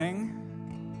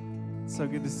So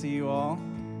good to see you all.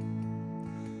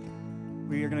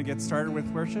 We are going to get started with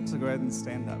worship, so go ahead and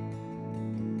stand up.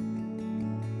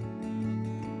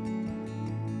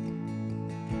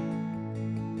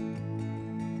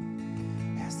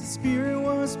 As the Spirit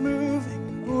was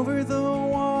moving over the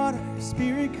water,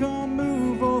 Spirit, come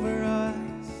move over us.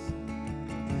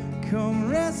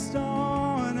 Come rest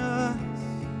on us.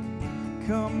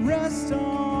 Come rest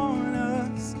on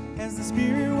us. As the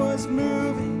Spirit was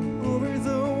moving over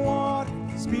the water,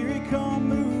 Spirit, come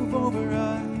move over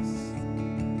us.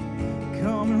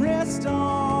 Come rest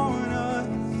on us.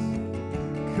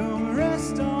 Come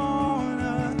rest on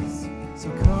us.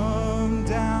 So come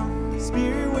down,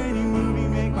 Spirit, when you move, you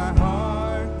make my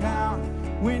heart pound.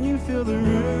 When you fill the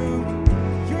room,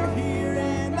 you're here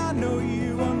and I know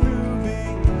you are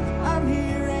moving. I'm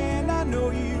here and I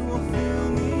know you will fill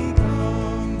me.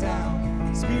 Come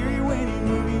down, Spirit, when you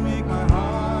move, you make my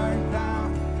heart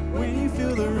pound. When you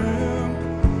fill the room,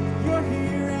 you're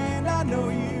here and I know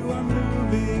you are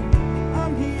moving.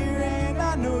 I'm here and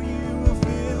I know you will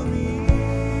fill me.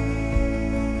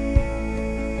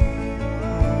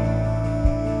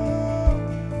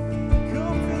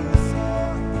 Come fill us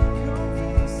up, come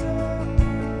fill us up.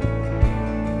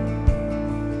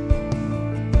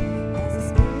 As the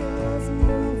Spirit was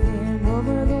moving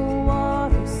over the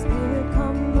water, Spirit,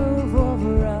 come move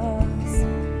over us.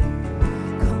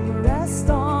 Come rest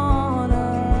on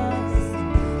us.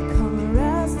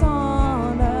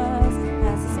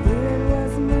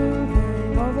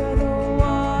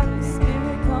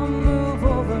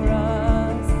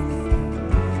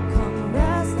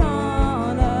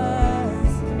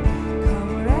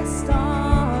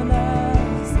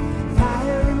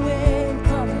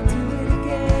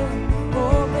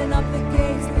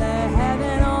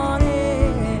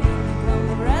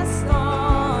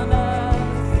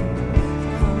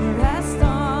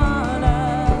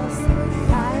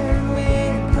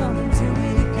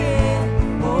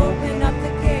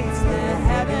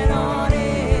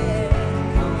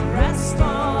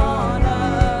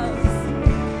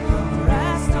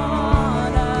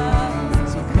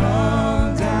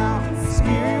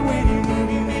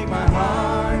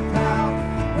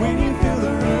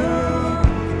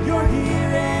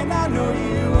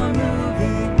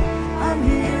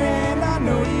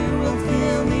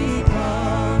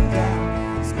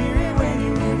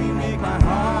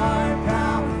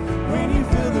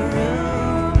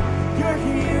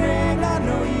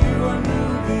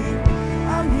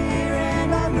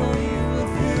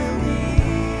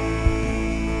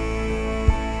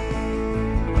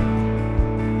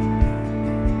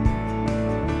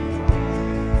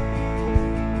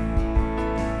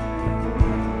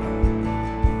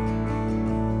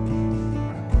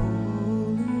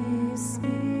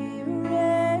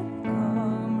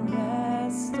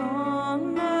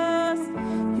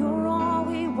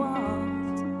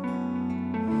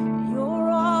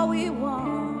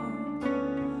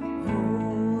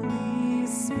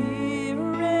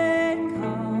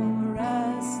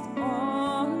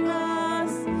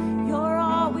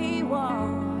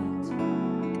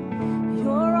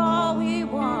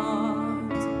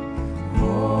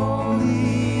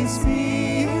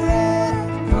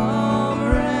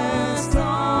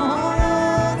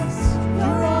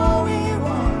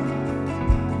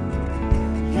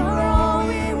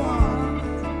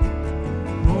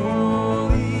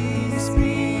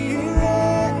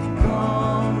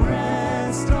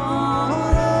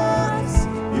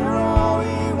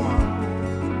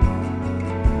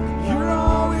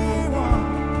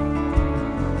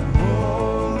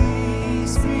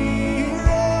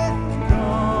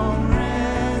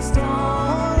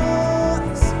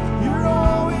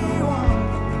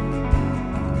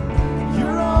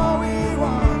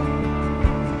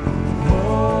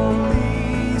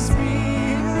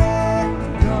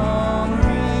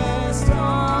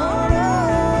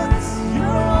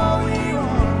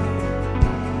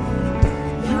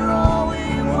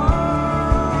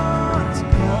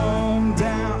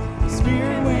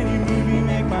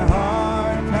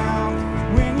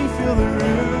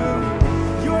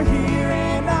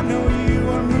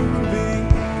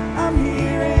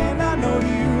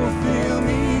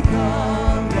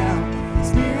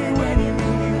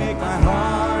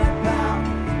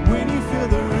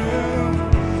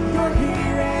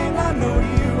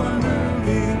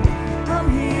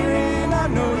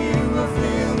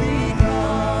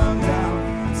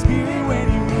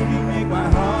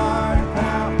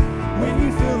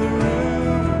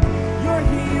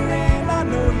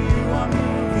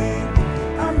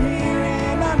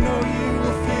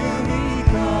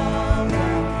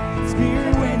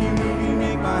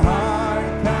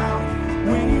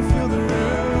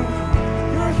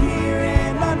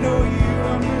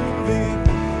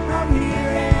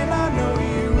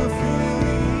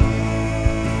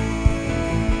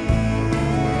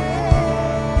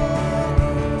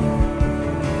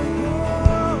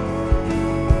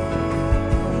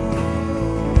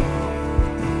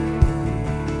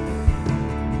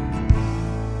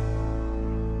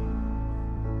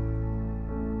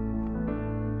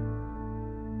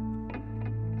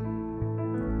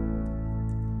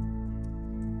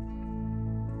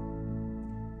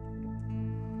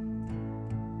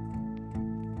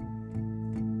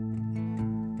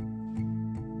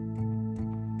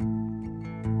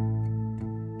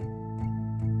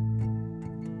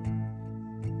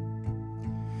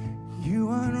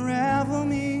 You unravel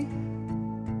me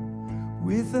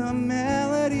with a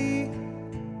melody.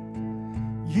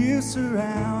 You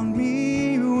surround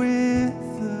me with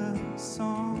a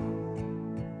song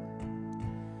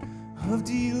of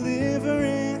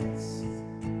deliverance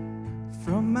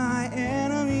from my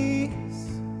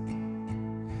enemies,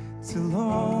 till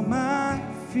all my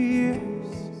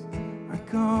fears are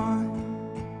gone.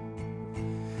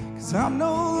 'Cause I'm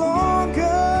no longer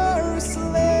a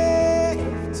slave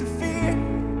to fear.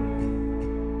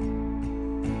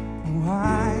 Oh,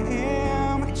 I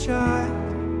am a child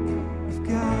of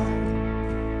God,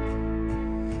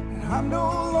 and I'm no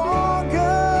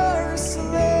longer a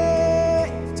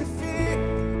slave to fear.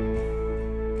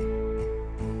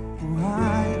 Oh,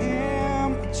 I am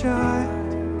a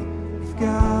child of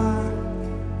God.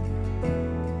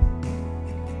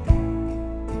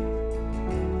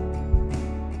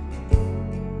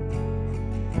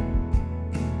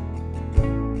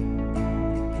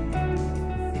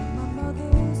 My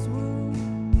mother's womb,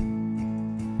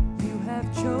 you have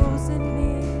chosen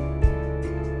me.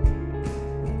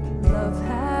 Love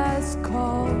has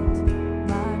called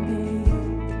my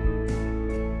name,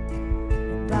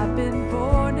 and I've been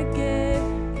born again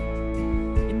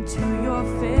into your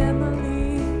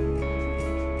family.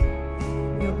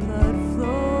 Your blood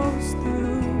flows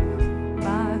through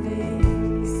my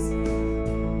veins.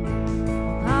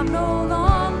 I'm no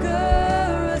longer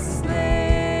a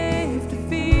slave to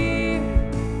fear.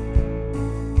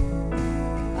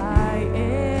 I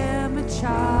am a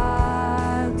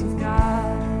child of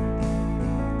God.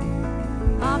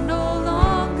 I'm no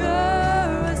longer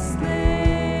a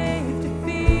slave to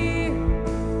fear.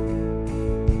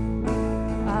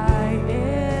 I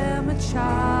am a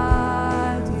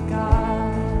child of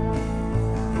God.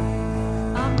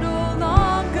 I'm no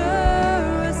longer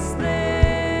a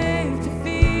slave to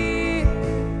fear.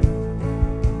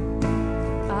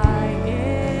 I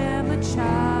am a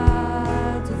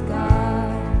child of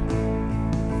God.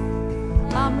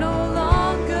 I'm no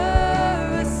longer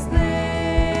a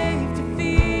slave to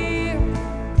fear.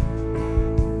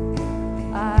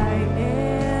 I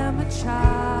am a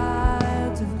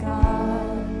child of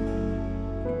God.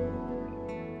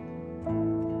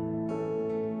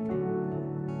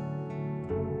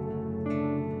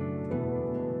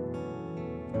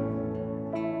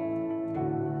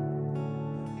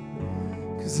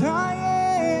 Cause I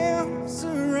am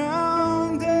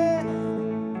surrounded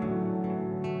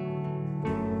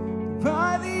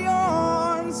by the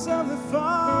arms of the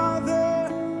Father.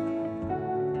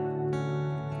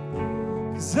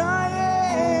 Cause I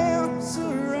am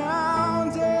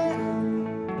surrounded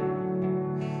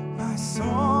by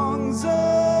songs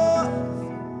of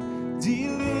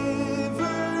deliverance.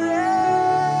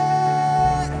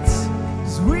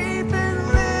 'Cause we've been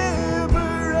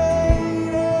liberated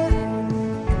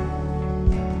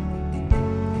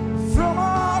from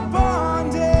our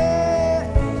bondage.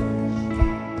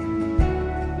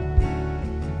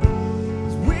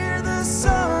 'Cause we're the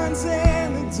sons and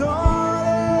the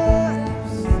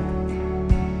daughters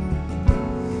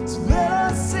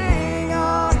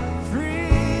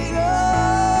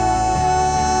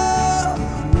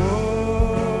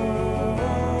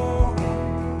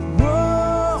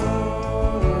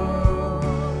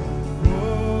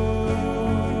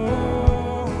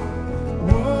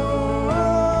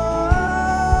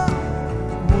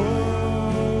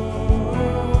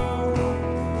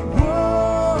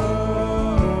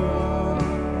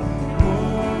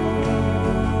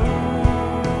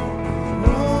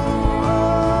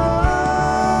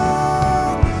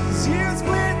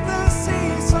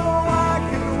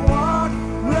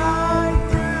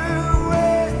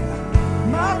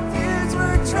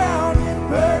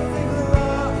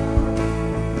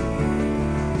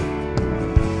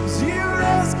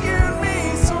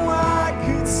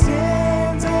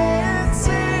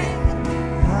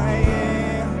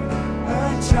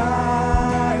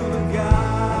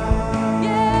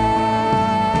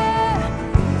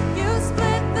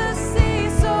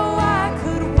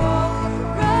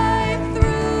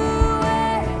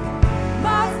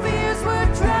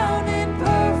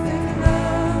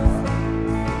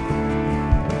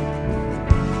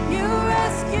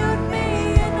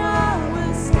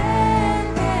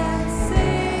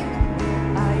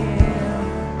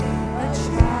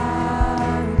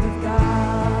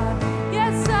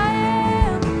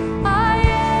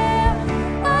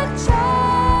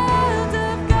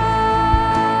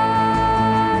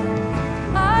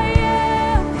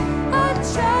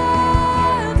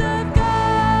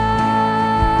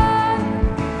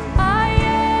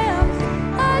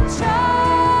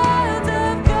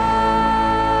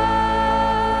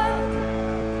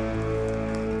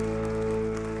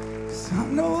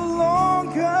I'm no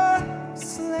longer a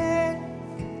slave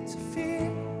to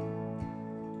fear,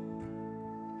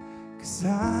 'cause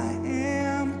I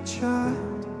am a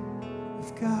child of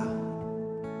God.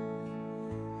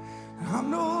 I'm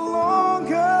no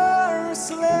longer a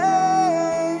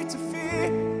slave to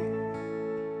fear.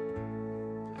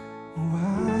 Oh,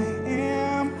 I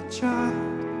am a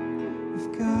child of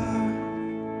God.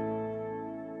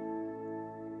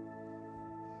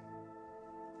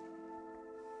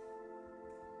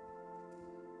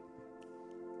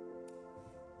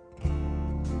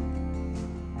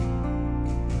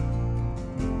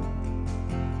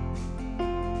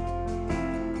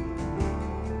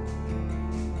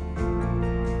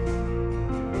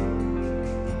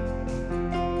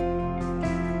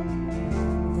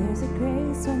 There's a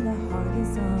grace when the heart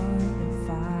is under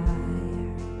fire.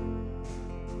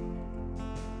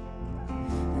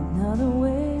 Another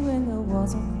way when the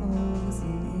walls are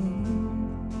closing in.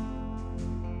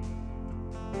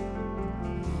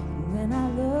 When I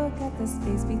look at the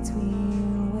space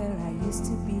between where I used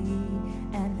to be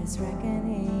and this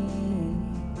reckoning,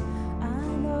 I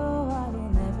know I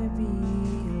will never be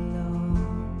alone.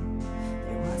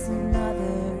 There was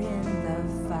another in the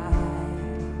fire,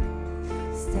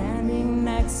 standing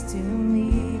next to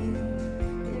me.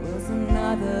 There was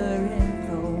another in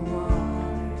the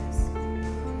waters,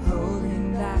 holding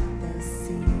back the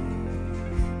sea.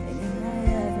 And if I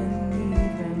ever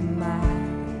need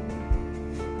reminded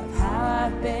of how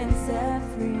I've been set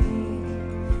free,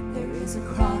 there is a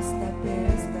cross that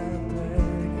bears the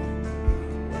burden,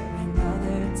 where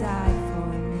another died for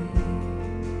me.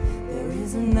 There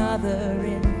is another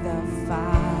in the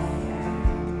fire.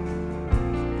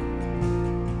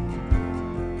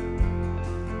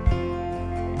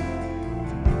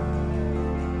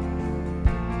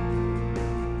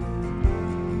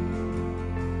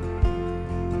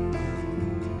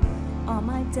 All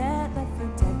my debt left for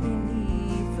dead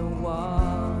beneath the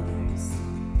waters.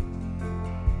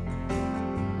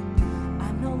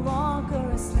 I'm no longer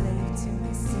a slave to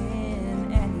my sin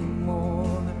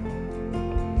anymore.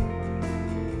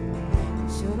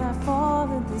 Should I fall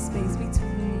in the space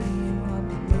between what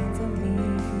remains of me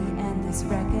and this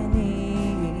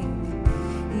reckoning?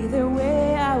 Either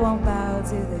way, I won't bow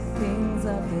to the things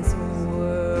of this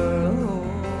world.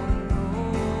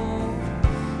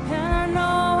 And I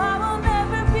know I will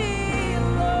never be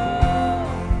alone.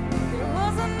 There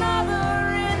was another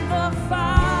in the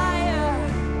fire,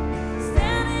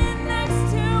 standing next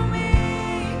to me.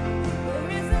 There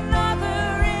is another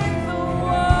in the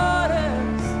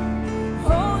waters,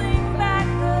 holding back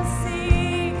the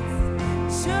seas.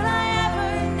 Should I ever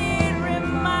need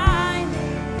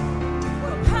reminding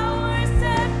what power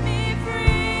set me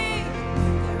free?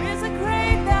 There is a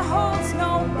grave that holds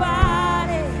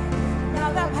nobody. Now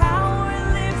that power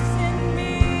lives in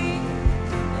me.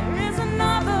 There is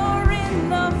another in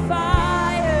the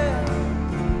fire.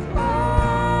 Oh,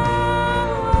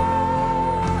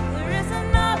 there is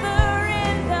another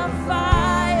in the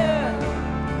fire.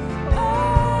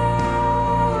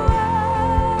 Oh,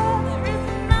 there is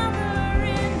another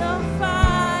in the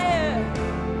fire.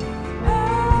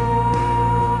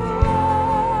 Oh,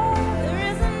 there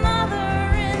is another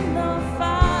in the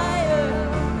fire.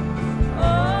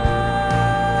 Oh,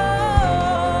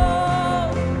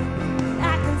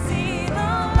 I can see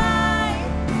the light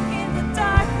in the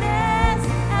darkness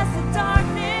as the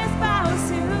darkness bows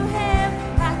to Him.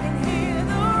 I can hear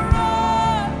the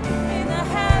roar in the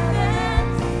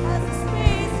heavens as the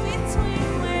space between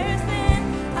wears thin.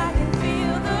 I can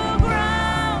feel the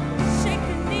ground shake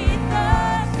beneath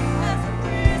us as the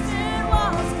prison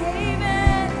walls cave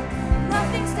in.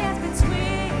 Nothing stands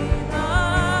between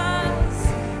us.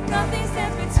 Nothing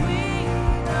stands between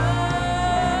us.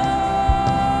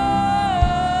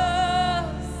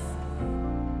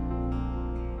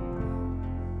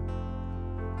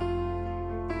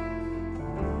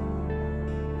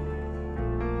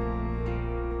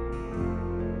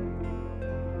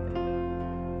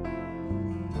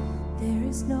 There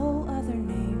is no other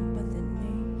name but the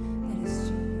name that is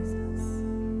Jesus.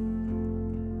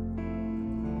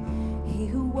 He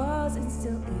who was and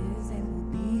still is and will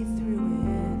be through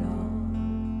it all.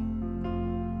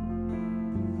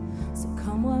 So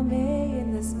come what may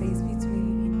in the space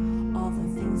between all the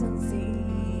things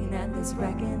unseen and this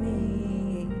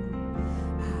reckoning,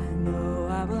 I know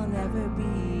I will never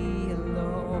be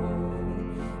alone.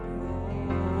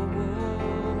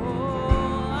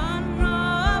 I know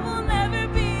I will never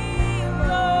be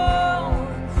alone.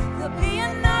 There'll be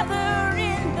another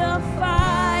in the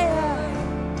fire,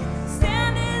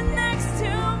 standing next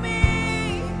to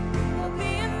me. There'll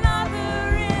be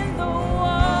another in the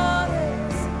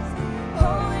waters,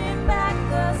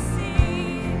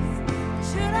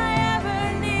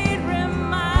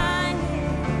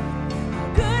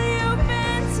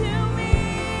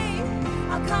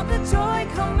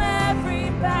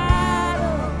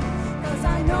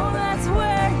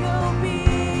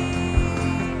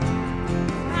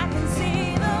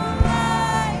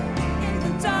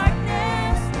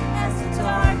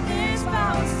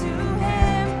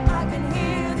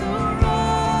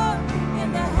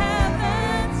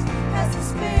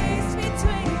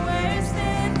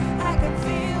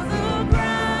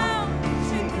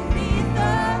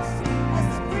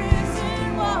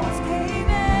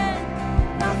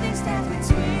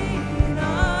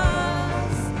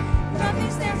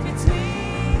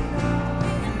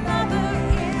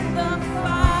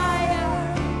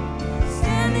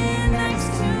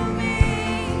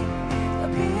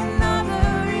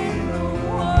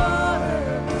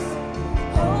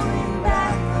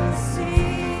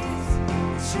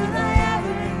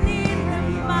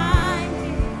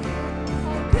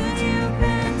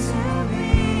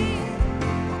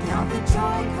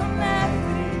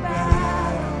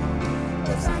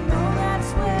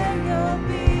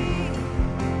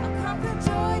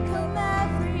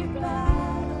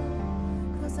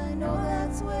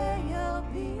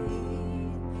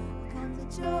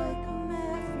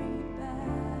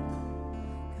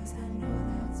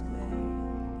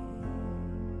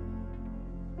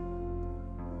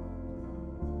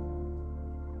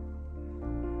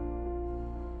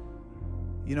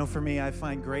 You know, for me, I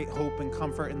find great hope and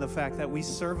comfort in the fact that we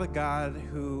serve a God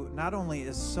who not only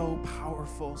is so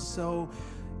powerful, so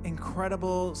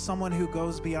incredible, someone who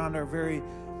goes beyond our very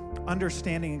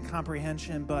understanding and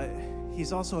comprehension, but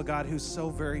he's also a God who's so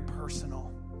very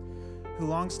personal, who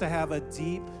longs to have a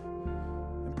deep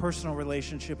and personal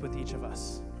relationship with each of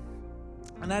us.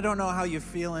 And I don't know how you're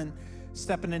feeling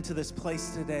stepping into this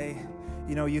place today.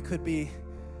 You know, you could be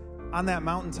on that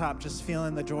mountaintop just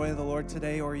feeling the joy of the Lord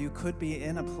today, or you could be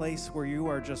in a place where you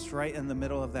are just right in the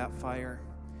middle of that fire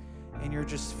and you're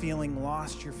just feeling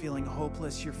lost, you're feeling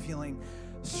hopeless, you're feeling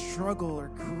struggle or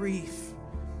grief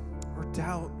or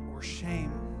doubt or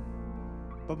shame.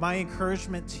 But my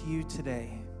encouragement to you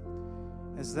today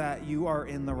is that you are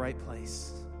in the right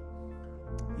place.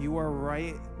 You are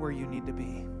right where you need to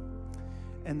be.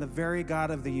 And the very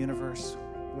God of the universe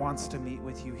wants to meet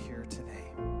with you here today.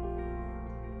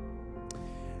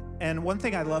 And one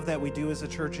thing I love that we do as a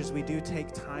church is we do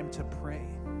take time to pray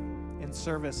in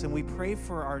service, and we pray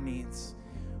for our needs.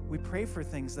 We pray for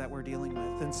things that we're dealing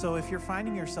with. And so if you're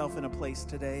finding yourself in a place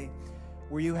today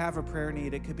where you have a prayer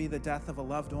need, it could be the death of a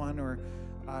loved one or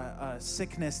a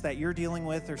sickness that you're dealing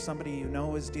with or somebody you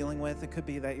know is dealing with. It could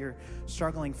be that you're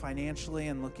struggling financially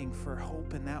and looking for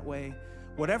hope in that way.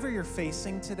 Whatever you're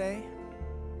facing today,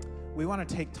 we want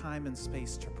to take time and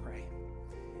space to pray.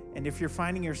 And if you're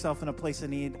finding yourself in a place of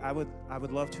need, I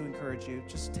would love to encourage you,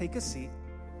 just take a seat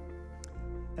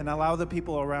and allow the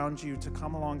people around you to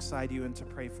come alongside you and to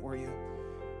pray for you,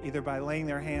 either by laying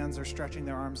their hands or stretching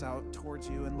their arms out towards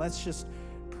you. And let's just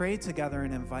pray together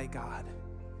and invite God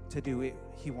to do what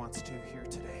he wants to here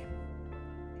today.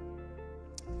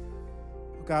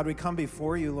 God, we come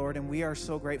before you, Lord, and we are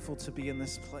so grateful to be in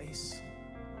this place.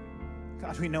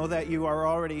 God, we know that you are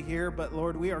already here, but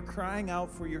Lord, we are crying out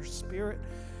for your Spirit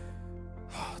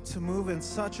to move in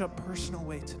such a personal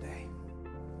way today.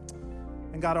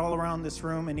 And God, all around this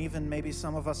room, and even maybe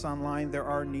some of us online, there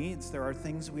are needs, there are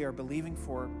things we are believing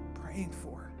for, praying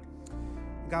for.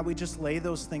 God, we just lay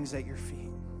those things at your feet.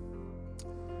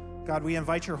 God, we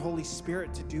invite your Holy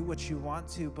Spirit to do what you want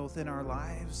to, both in our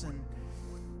lives and,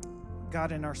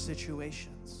 God, in our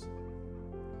situations.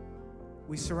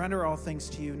 We surrender all things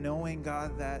to you, knowing,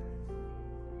 God, that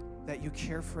you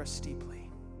care for us deeply,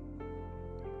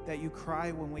 that you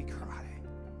cry when we cry,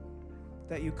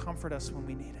 that you comfort us when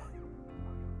we need it.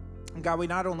 And God, we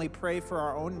not only pray for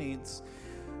our own needs,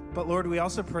 but Lord, we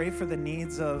also pray for the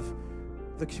needs of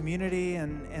the community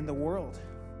and the world.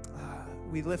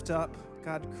 We lift up,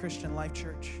 God, Christian Life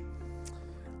Church,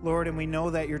 Lord, and we know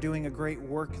that you're doing a great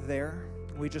work there.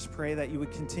 We just pray that you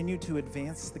would continue to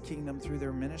advance the kingdom through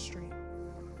their ministry.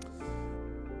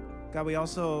 God, we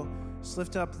also just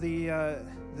lift up the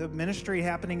ministry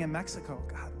happening in Mexico,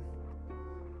 God.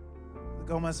 The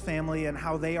Gomez family and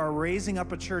how they are raising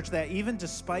up a church that even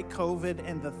despite COVID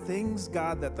and the things,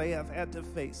 God, that they have had to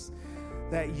face,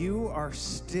 that you are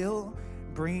still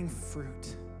bringing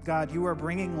fruit. God, you are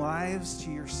bringing lives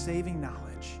to your saving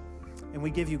knowledge, and we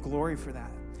give you glory for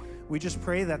that. We just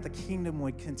pray that the kingdom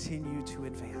would continue to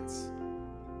advance.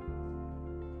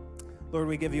 Lord,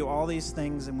 we give you all these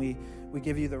things, and we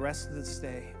give you the rest of this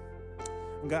day.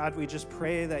 And God, we just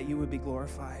pray that you would be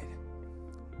glorified.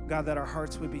 God, that our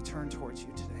hearts would be turned towards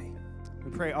you today.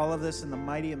 We pray all of this in the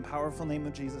mighty and powerful name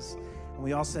of Jesus. And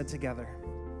we all said together,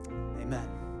 amen.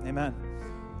 Amen.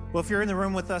 Well, if you're in the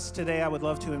room with us today, I would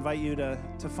love to invite you to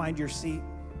find your seat.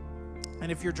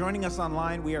 And if you're joining us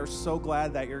online, we are so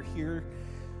glad that you're here.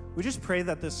 We just pray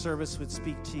that this service would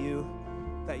speak to you,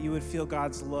 that you would feel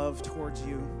God's love towards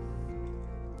you.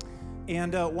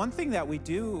 And one thing that we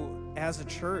do as a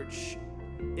church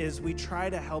is we try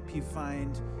to help you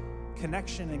find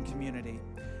connection and community.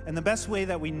 And the best way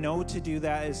that we know to do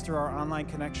that is through our online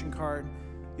connection card.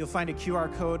 You'll find a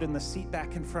QR code in the seat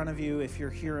back in front of you if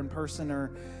you're here in person,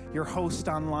 or your host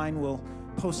online will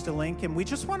post a link. And we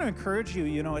just want to encourage you,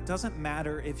 it doesn't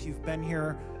matter if you've been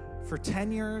here for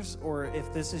 10 years or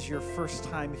if this is your first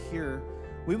time here.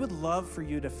 We would love for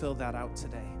you to fill that out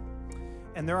today.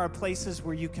 And there are places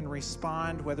where you can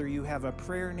respond, whether you have a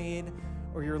prayer need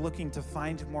or you're looking to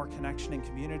find more connection and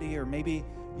community, or maybe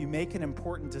you make an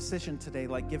important decision today,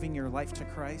 like giving your life to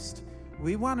Christ.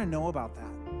 We want to know about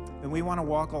that. And we want to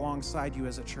walk alongside you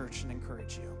as a church and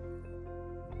encourage you.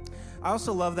 I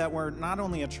also love that we're not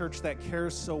only a church that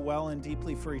cares so well and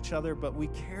deeply for each other, but we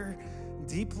care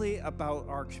deeply about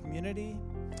our community,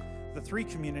 the three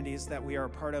communities that we are a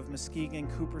part of, Muskegon,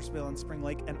 Coopersville, and Spring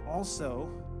Lake, and also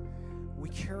we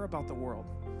care about the world.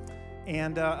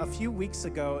 And a few weeks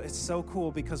ago, it's so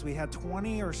cool because we had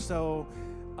 20 or so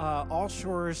All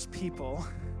Shores people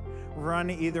run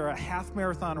either a half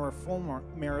marathon or a full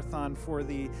marathon for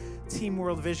the Team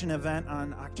World Vision event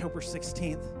on October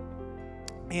 16th.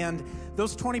 And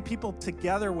those 20 people,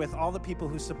 together with all the people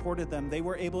who supported them, they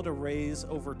were able to raise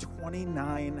over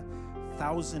 $29,000.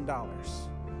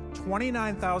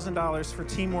 $29,000 for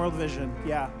Team World Vision.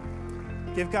 Yeah,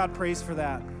 give God praise for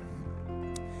that.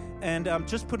 And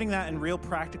just putting that in real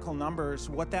practical numbers,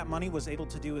 what that money was able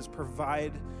to do is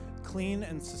provide clean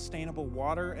and sustainable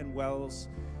water and wells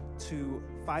to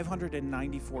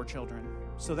 594 children.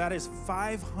 So that is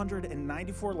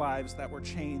 594 lives that were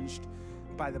changed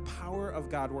by the power of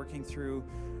God working through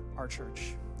our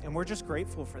church. And we're just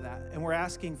grateful for that. And we're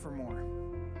asking for more.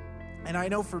 And I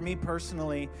know for me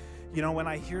personally, when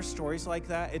I hear stories like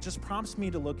that, it just prompts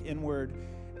me to look inward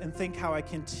and think how I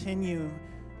continue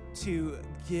to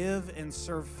give and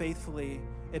serve faithfully,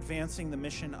 advancing the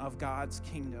mission of God's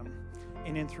kingdom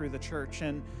in and through the church.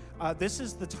 And this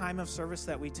is the time of service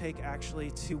that we take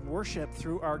actually to worship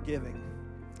through our giving.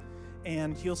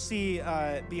 And you'll see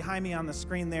behind me on the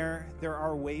screen there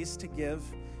are ways to give.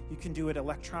 You can do it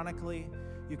electronically.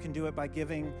 You can do it by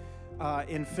giving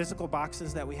in physical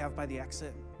boxes that we have by the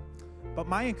exit. But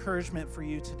my encouragement for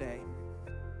you today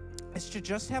is to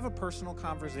just have a personal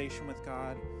conversation with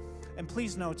God. And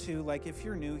please know too, if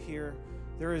you're new here,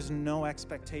 there is no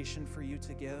expectation for you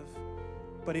to give.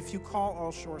 But if you call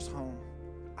All Shores home,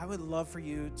 I would love for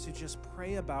you to just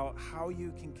pray about how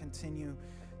you can continue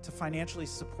to financially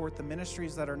support the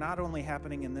ministries that are not only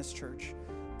happening in this church,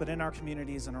 but in our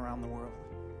communities and around the world.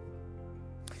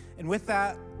 And with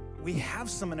that, we have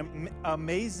some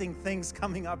amazing things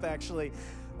coming up actually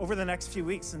over the next few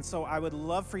weeks. And so I would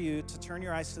love for you to turn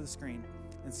your eyes to the screen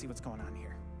and see what's going on here.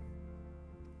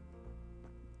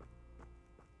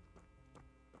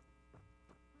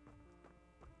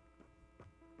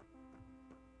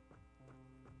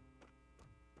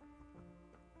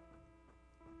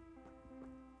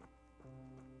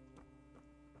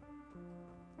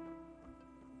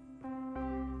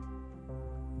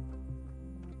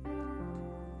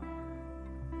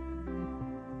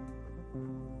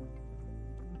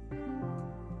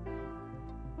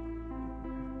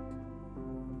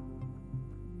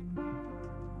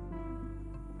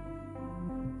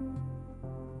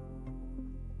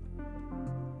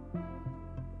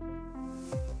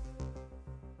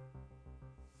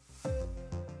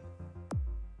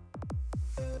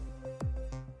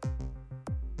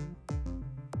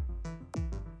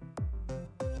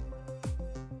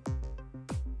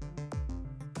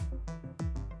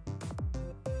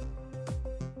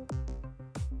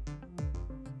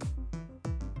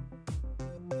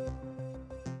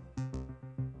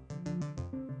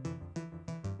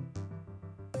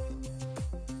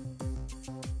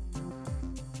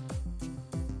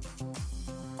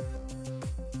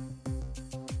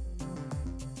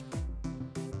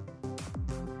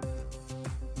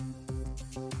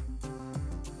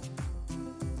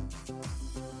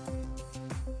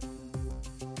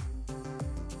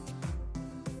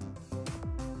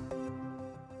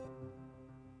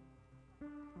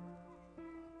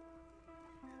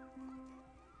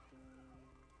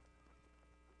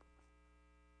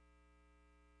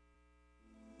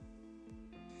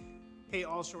 Hey,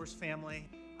 All Shores family,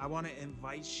 I want to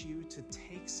invite you to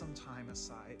take some time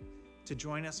aside to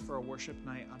join us for a worship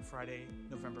night on Friday,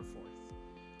 November 4th.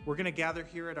 We're going to gather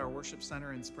here at our worship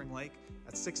center in Spring Lake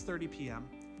at 6:30 p.m.,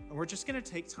 and we're just going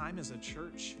to take time as a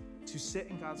church to sit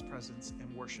in God's presence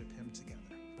and worship Him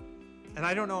together. And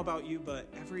I don't know about you, but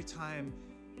every time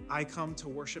I come to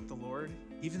worship the Lord,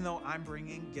 even though I'm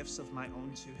bringing gifts of my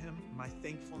own to Him, my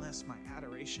thankfulness, my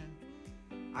adoration,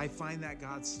 I find that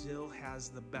God still has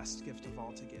the best gift of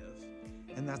all to give,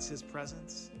 and that's His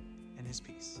presence and His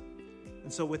peace.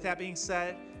 And so with that being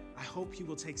said, I hope you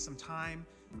will take some time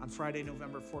on Friday,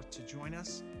 November 4th to join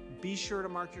us. Be sure to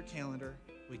mark your calendar.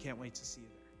 We can't wait to see you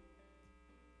there.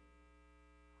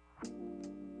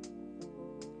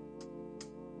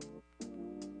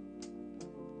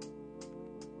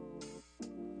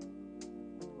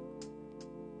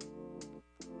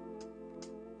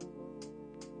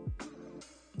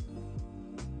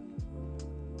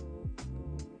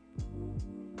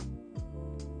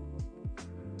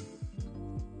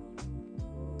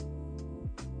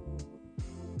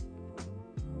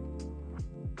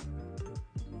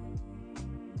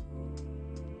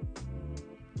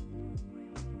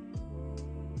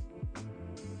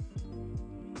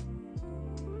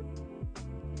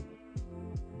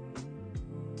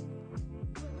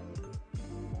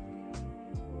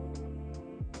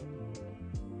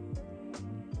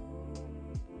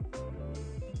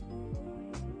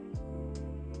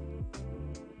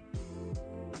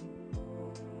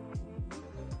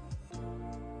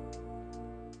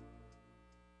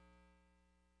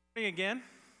 Again?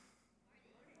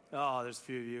 Oh, there's a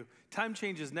few of you. Time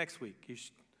changes next week.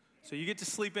 So you get to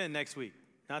sleep in next week,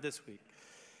 not this week.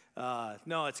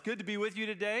 No, it's good to be with you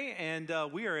today, and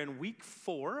we are in week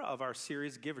 4 of our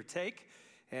series, Give or Take.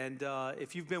 And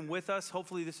if you've been with us,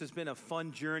 hopefully this has been a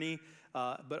fun journey,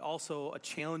 but also a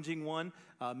challenging one.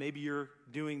 Maybe you're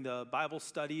doing the Bible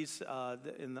studies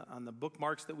on the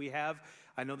bookmarks that we have.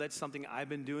 I know that's something I've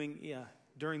been doing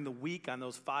during the week on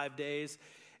those 5 days.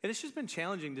 And it's just been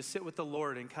challenging to sit with the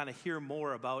Lord and kind of hear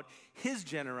more about His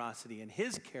generosity and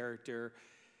His character.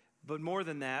 But more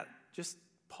than that, just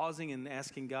pausing and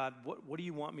asking God, what do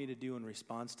you want me to do in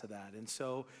response to that? And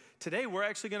so today we're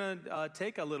actually going to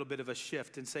take a little bit of a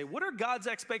shift and say, what are God's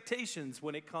expectations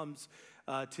when it comes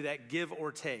to that give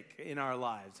or take in our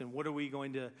lives? And what are we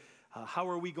going to, how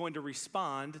are we going to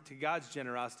respond to God's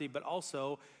generosity, but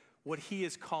also what He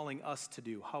is calling us to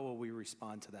do? How will we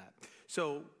respond to that?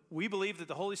 So we believe that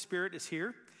the Holy Spirit is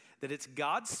here, that it's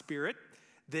God's Spirit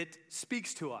that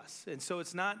speaks to us. And so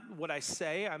it's not what I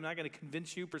say. I'm not going to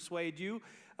convince you, persuade you,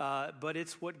 but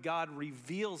it's what God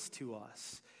reveals to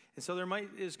us. And so there's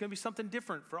going to be something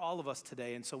different for all of us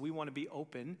today. And so we want to be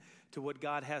open to what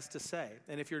God has to say.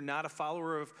 And if you're not a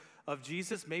follower of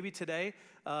Jesus, maybe today,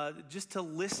 just to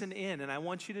listen in. And I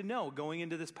want you to know, going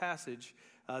into this passage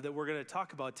that we're going to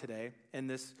talk about today in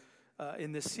this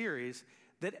series,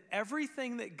 that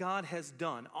everything that God has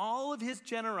done, all of His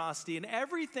generosity and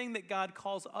everything that God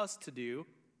calls us to do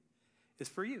is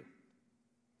for you.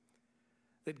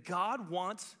 That God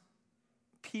wants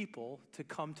people to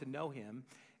come to know Him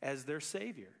as their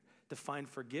Savior, to find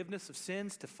forgiveness of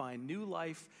sins, to find new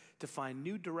life, to find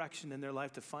new direction in their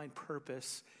life, to find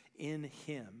purpose in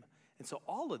Him. And so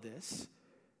all of this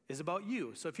is about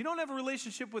you. So if you don't have a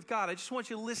relationship with God, I just want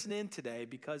you to listen in today,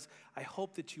 because I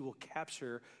hope that you will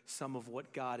capture some of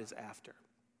what God is after.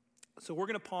 So we're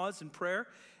going to pause in prayer,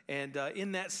 and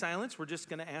in that silence, we're just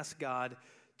going to ask God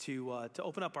to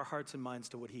open up our hearts and minds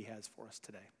to what He has for us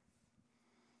today.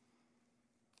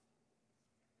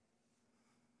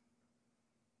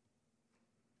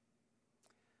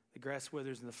 The grass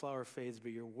withers and the flower fades,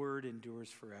 but your word endures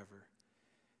forever.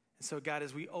 And so, God,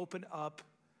 as we open up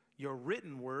your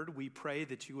written word, we pray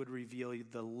that you would reveal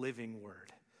the living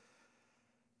word,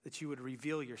 that you would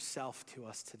reveal yourself to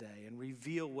us today and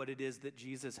reveal what it is that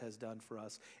Jesus has done for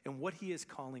us and what He is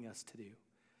calling us to do.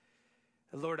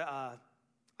 And Lord, I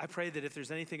pray that if there's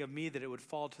anything of me, that it would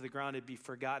fall to the ground, it'd be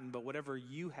forgotten, but whatever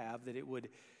you have, that it would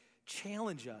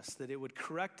challenge us, that it would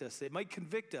correct us, it might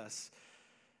convict us,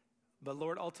 but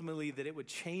Lord, ultimately that it would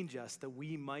change us, that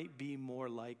we might be more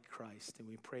like Christ. And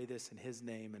we pray this in His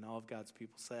name, and all of God's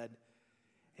people said,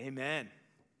 amen.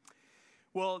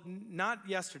 Well, not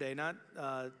yesterday, not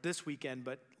this weekend,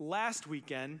 but last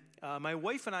weekend, my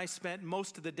wife and I spent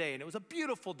most of the day, and it was a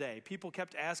beautiful day. People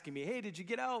kept asking me, hey, did you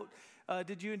get out?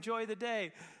 Did you enjoy the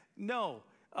day? No,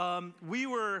 we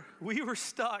were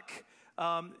stuck.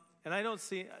 And I don't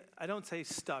say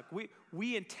stuck.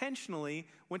 We intentionally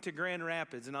went to Grand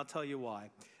Rapids, and I'll tell you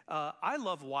why. I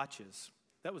love watches.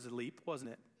 That was a leap,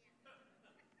 wasn't it?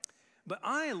 But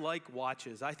I like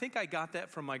watches. I think I got that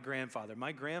from my grandfather.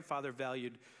 My grandfather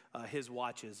valued his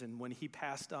watches, and when he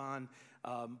passed on,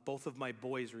 both of my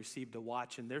boys received a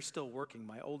watch, and they're still working.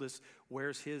 My oldest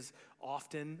wears his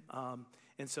often,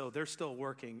 and so they're still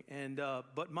working.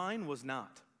 But mine was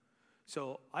not.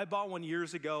 So I bought one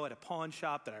years ago at a pawn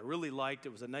shop that I really liked.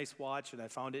 It was a nice watch, and I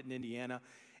found it in Indiana,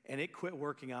 and it quit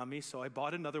working on me. So I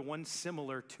bought another one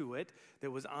similar to it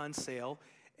that was on sale,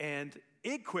 and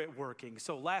it quit working.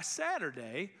 So last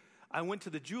Saturday, I went to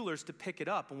the jeweler's to pick it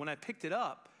up, and when I picked it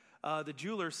up, the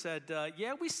jeweler said,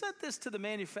 yeah, we sent this to the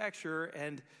manufacturer,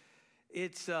 and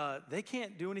it's they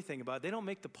can't do anything about it. They don't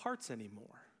make the parts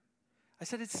anymore. I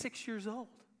said, it's 6 years old.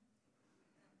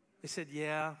 They said,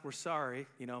 yeah, we're sorry,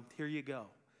 here you go.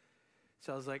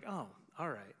 So I was like, oh, all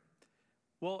right.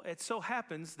 Well, it so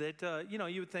happens that,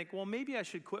 you would think, well, maybe I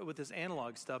should quit with this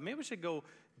analog stuff. Maybe we should go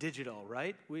digital,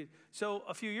 right? So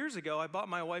a few years ago, I bought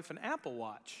my wife an Apple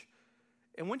Watch.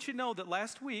 And wouldn't you know that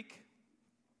last week,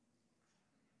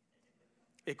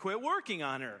 it quit working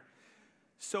on her.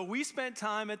 So we spent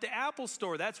time at the Apple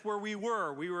store. That's where we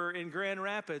were. We were in Grand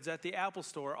Rapids at the Apple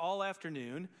store all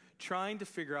afternoon, trying to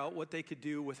figure out what they could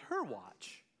do with her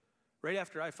watch, right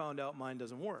after I found out mine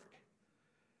doesn't work.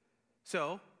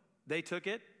 So they took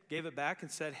it, gave it back, and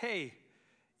said, hey,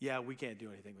 yeah, we can't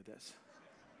do anything with this.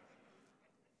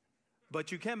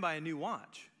 But you can buy a new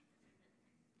watch.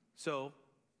 So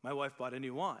my wife bought a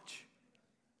new watch,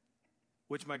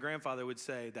 which my grandfather would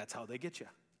say, that's how they get you,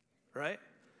 right?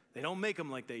 They don't make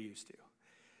them like they used to.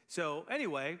 So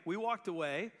anyway, we walked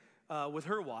away with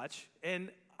her watch, and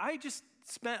I just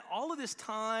spent all of this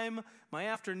time, my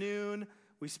afternoon,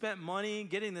 we spent money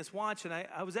getting this watch, and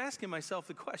I was asking myself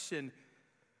the question,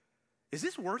 is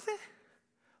this worth it?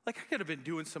 Like, I could have been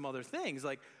doing some other things.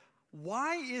 Like,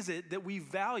 why is it that we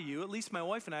value, at least my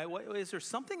wife and I, is there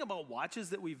something about watches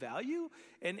that we value?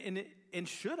 And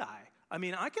should I? I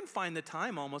mean, I can find the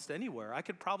time almost anywhere. I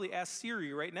could probably ask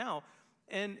Siri right now,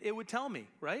 and it would tell me,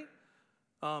 right?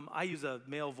 I use a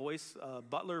male voice,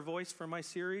 butler voice for my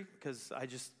Siri, because I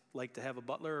just like to have a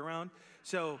butler around.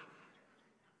 So,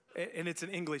 and it's an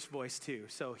English voice too.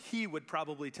 So he would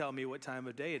probably tell me what time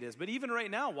of day it is. But even right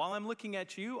now, while I'm looking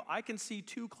at you, I can see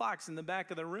 2 clocks in the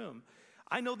back of the room.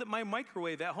 I know that my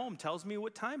microwave at home tells me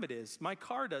what time it is. My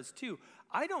car does too.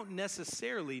 I don't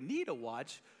necessarily need a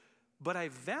watch, but I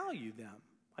value them.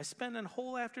 I spend a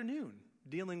whole afternoon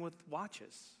dealing with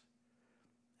watches.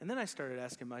 And then I started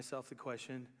asking myself the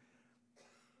question,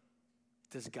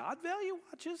 does God value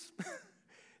watches?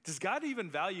 Does God even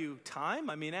value time?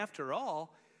 I mean, after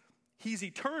all, he's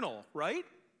eternal, right?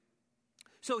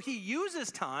 So he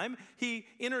uses time. He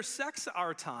intersects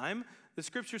our time. The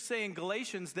scriptures say in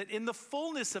Galatians that in the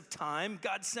fullness of time,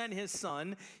 God sent his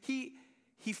son. He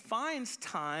finds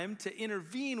time to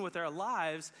intervene with our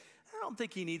lives. I don't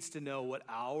think he needs to know what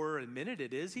hour and minute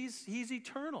it is. He's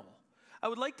eternal. I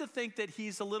would like to think that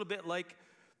he's a little bit like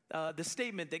the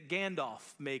statement that Gandalf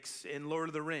makes in Lord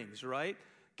of the Rings, right?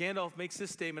 Gandalf makes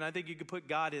this statement. I think you could put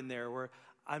God in there, where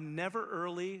I'm never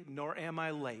early nor am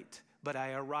I late, but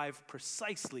I arrive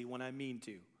precisely when I mean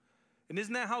to. And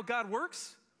isn't that how God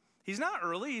works? He's not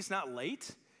early, he's not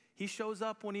late. He shows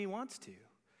up when he wants to.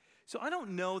 So I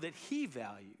don't know that he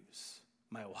values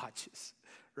my watches,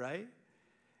 right?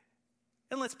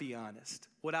 And let's be honest,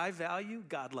 what I value,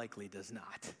 God likely does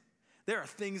not. There are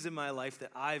things in my life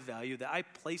that I value, that I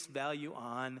place value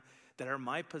on, that are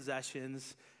my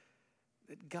possessions,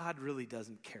 that God really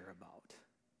doesn't care about.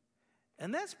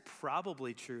 And that's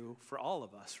probably true for all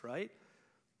of us, right?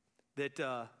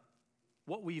 That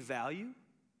what we value,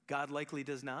 God likely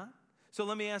does not. So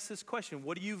let me ask this question.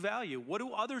 What do you value? What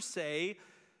do others say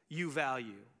you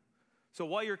value? So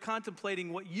while you're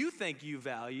contemplating what you think you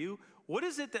value, what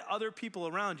is it that other people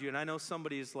around you, and I know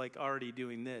somebody's like already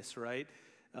doing this, right?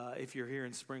 If you're here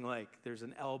in Spring Lake, there's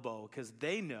an elbow, because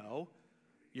they know,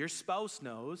 your spouse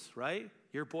knows, right?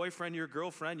 Your boyfriend, your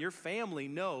girlfriend, your family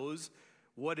knows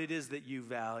what it is that you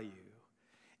value.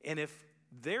 And if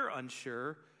they're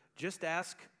unsure, just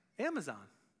ask Amazon,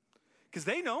 because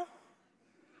they know,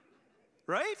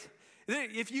 right?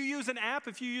 If you use an app,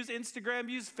 if you use Instagram,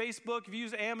 use Facebook, if you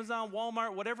use Amazon,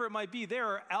 Walmart, whatever it might be, there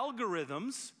are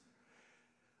algorithms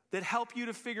that help you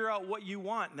to figure out what you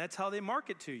want, and that's how they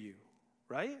market to you,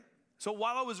 right? So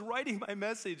while I was writing my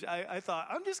message, I thought,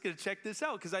 I'm just going to check this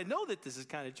out, because I know that this is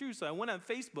kind of true. So I went on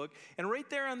Facebook, and right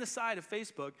there on the side of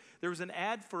Facebook, there was an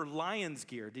ad for Lions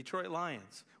gear, Detroit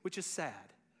Lions, which is sad.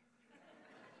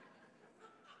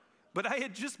 But I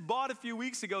had just bought a few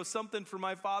weeks ago something for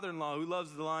my father-in-law who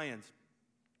loves the Lions.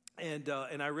 And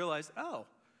I realized,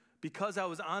 because I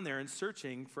was on there and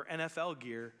searching for NFL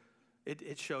gear,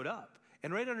 it showed up.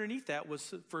 And right underneath that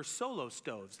was for Solo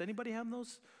stoves. Anybody have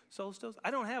those Solo stoves? I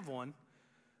don't have one.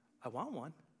 I want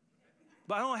one.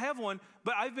 But I don't have one.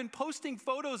 But I've been posting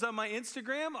photos on my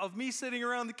Instagram of me sitting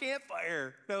around the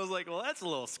campfire. And I was like, well, that's a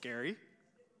little scary.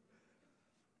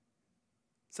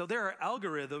 So there are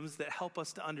algorithms that help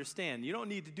us to understand. You don't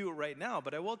need to do it right now,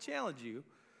 but I will challenge you.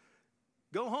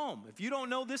 Go home. If you don't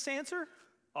know this answer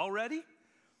already,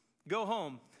 go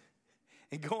home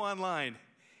and go online.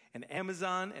 And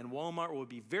Amazon and Walmart will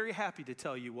be very happy to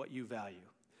tell you what you value.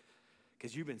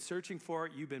 Because you've been searching for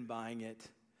it, you've been buying it,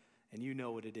 and you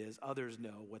know what it is. Others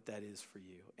know what that is for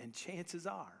you. And chances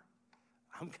are,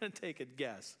 I'm going to take a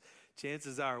guess,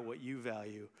 chances are what you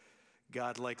value,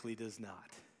 God likely does not.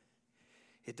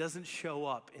 It doesn't show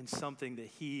up in something that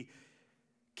he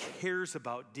cares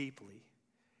about deeply.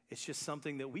 It's just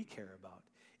something that we care about.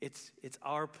 It's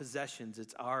our possessions.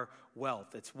 It's our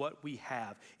wealth. It's what we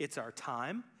have. It's our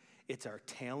time. It's our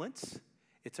talents.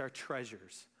 It's our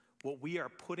treasures. What we are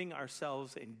putting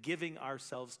ourselves and giving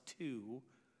ourselves to,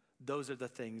 those are the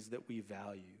things that we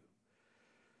value.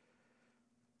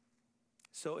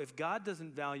 So if God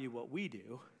doesn't value what we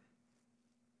do,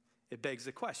 it begs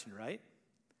the question, right?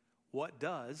 What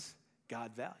does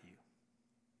God value?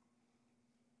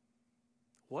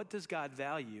 What does God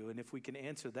value? And if we can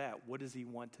answer that, what does he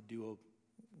want to do?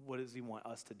 What does he want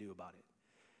us to do about it?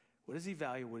 What does he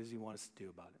value? What does he want us to do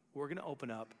about it? We're going to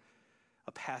open up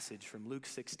a passage from Luke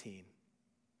 16.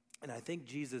 And I think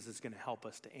Jesus is going to help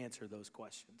us to answer those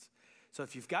questions. So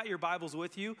if you've got your Bibles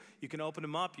with you, you can open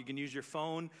them up. You can use your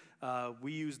phone.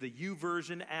 We use the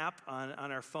YouVersion app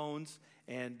on our phones,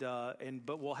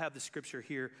 but we'll have the scripture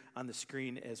here on the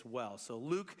screen as well. So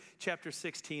Luke chapter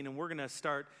 16, and we're going to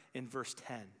start in verse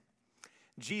 10.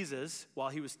 Jesus, while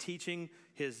he was teaching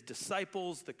his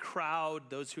disciples, the crowd,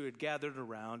 those who had gathered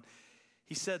around,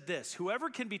 he said this: "Whoever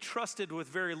can be trusted with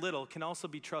very little can also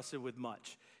be trusted with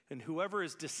much. And whoever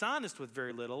is dishonest with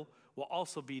very little will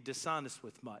also be dishonest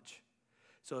with much.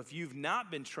 So if you've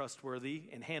not been trustworthy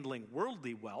in handling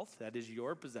worldly wealth, that is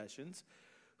your possessions,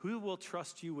 who will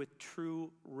trust you with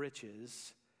true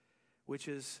riches, which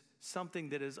is something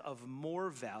that is of more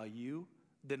value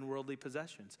than worldly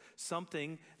possessions,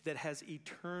 something that has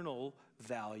eternal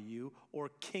value or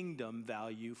kingdom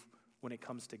value when it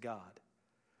comes to God?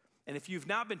 And if you've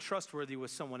not been trustworthy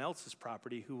with someone else's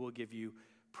property, who will give you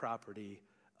property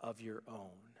of your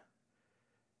own?"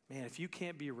 Man, if you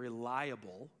can't be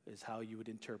reliable, is how you would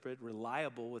interpret,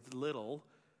 reliable with little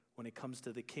when it comes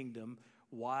to the kingdom,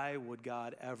 why would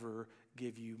God ever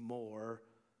give you more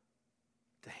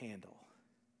to handle?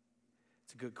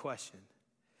 It's a good question.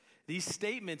 These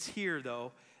statements here,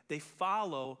 though, they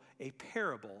follow a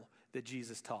parable that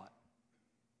Jesus taught.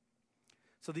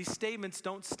 So these statements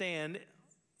don't stand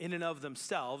in and of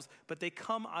themselves, but they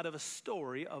come out of a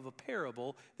story of a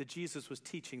parable that Jesus was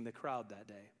teaching the crowd that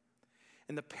day.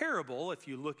 And the parable, if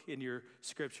you look in your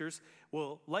scriptures,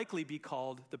 will likely be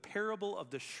called the parable of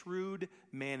the shrewd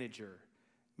manager,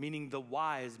 meaning the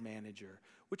wise manager,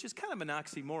 which is kind of an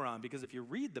oxymoron, because if you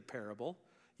read the parable,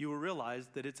 you will realize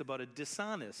that it's about a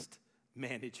dishonest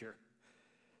manager.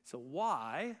 So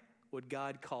why would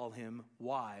God call him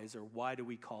wise, or why do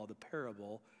we call the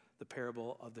parable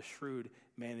of the shrewd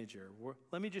manager?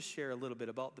 Let me just share a little bit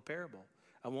about the parable.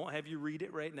 I won't have you read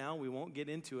it right now. We won't get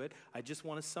into it. I just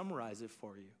want to summarize it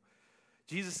for you.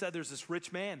 Jesus said there's this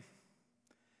rich man.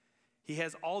 He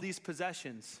has all these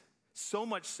possessions, so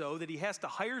much so that he has to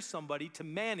hire somebody to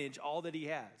manage all that he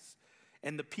has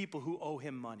and the people who owe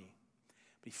him money.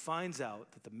 But he finds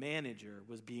out that the manager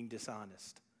was being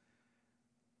dishonest.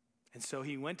 And so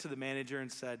he went to the manager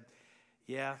and said,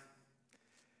 "Yeah,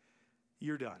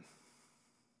 you're done.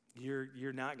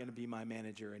 You're not going to be my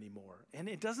manager anymore." And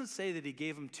it doesn't say that he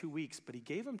gave him 2 weeks, but he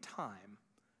gave him time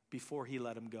before he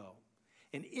let him go.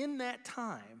 And in that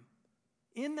time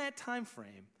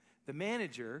frame, the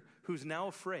manager, who's now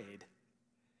afraid,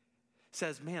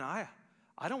 says, "Man,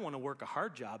 I don't want to work a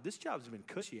hard job. This job's been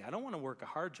cushy. I don't want to work a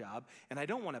hard job, and I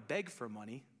don't want to beg for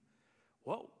money.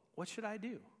 What should I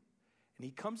do?" And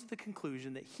he comes to the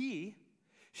conclusion that he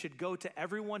should go to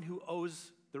everyone who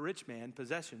owes the rich man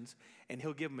possessions, and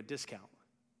he'll give him a discount.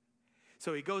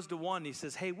 So he goes to one, and he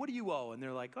says, "Hey, what do you owe?" And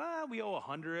they're like, "We owe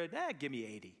 100. Give me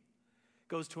 80.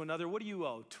 Goes to another, "What do you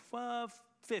owe?"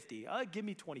 50. Give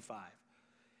me 25.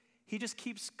 He just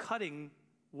keeps cutting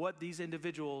what these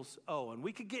individuals owe. And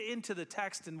we could get into the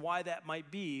text and why that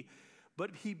might be,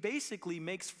 but he basically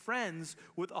makes friends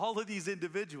with all of these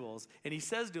individuals. And he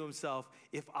says to himself,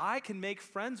 if I can make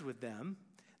friends with them,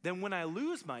 then when I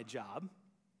lose my job,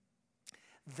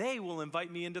 they will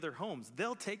invite me into their homes.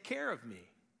 They'll take care of me.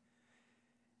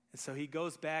 And so he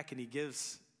goes back and he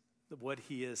gives what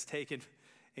he has taken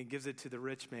and gives it to the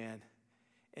rich man.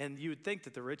 And you would think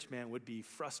that the rich man would be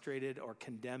frustrated or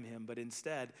condemn him, but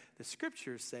instead, the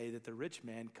scriptures say that the rich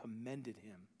man commended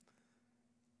him,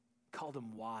 called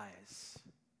him wise.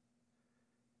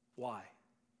 Why?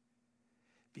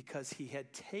 Because he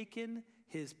had taken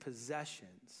his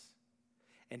possessions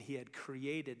and he had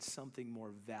created something more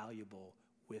valuable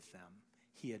with them.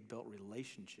 He had built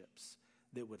relationships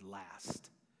that would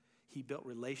last. He built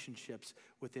relationships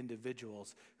with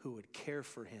individuals who would care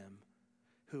for him,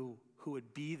 who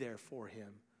would be there for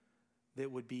him,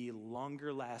 that would be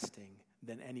longer lasting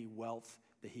than any wealth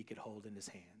that he could hold in his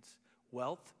hands.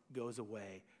 Wealth goes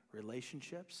away.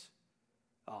 Relationships,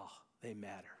 they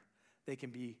matter. They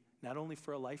can be not only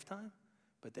for a lifetime,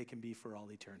 but they can be for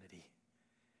all eternity.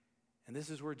 And this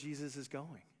is where Jesus is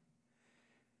going.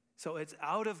 So it's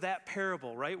out of that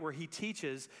parable, right, where he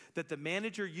teaches that the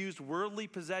manager used worldly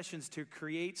possessions to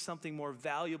create something more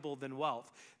valuable than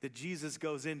wealth, that Jesus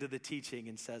goes into the teaching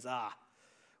and says,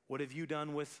 what have you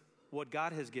done with what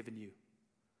God has given you?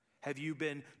 Have you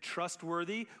been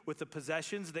trustworthy with the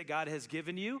possessions that God has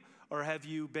given you, or have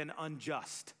you been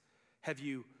unjust? Have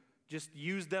you just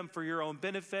used them for your own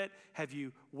benefit? Have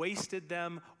you wasted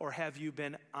them, or have you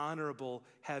been honorable?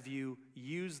 Have you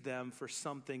used them for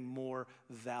something more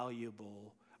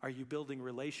valuable? Are you building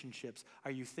relationships?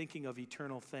 Are you thinking of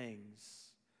eternal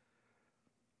things?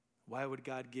 Why would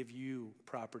God give you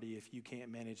property if you can't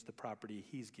manage the property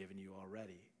he's given you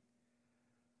already?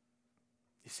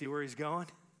 You see where he's going?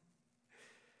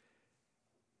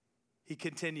 He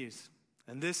continues,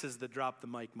 and this is the drop the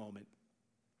mic moment.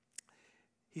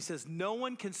 He says, no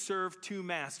one can serve two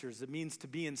masters. It means to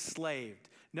be enslaved.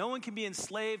 No one can be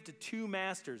enslaved to two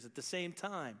masters at the same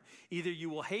time. Either you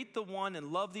will hate the one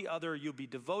and love the other, or you'll be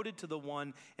devoted to the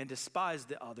one and despise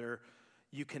the other.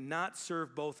 You cannot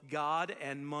serve both God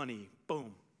and money.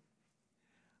 Boom.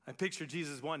 I picture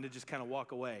Jesus wanting to just kind of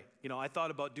walk away. You know, I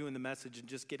thought about doing the message and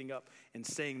just getting up and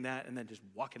saying that and then just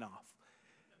walking off.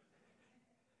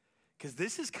 Because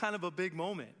this is kind of a big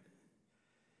moment.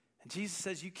 And Jesus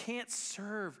says you can't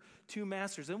serve two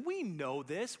masters. And we know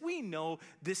this. We know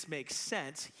this makes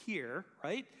sense here,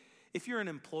 right? If you're an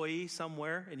employee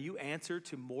somewhere and you answer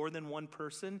to more than one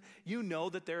person, you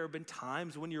know that there have been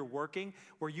times when you're working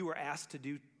where you were asked to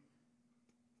do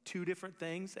two different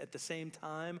things at the same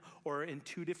time or in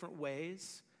two different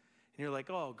ways. And you're like,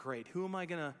 oh, great. Who am I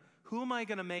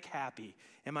gonna make happy?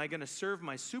 Am I gonna serve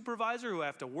my supervisor who I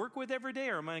have to work with every day,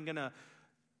 or am I gonna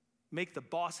make the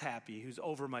boss happy who's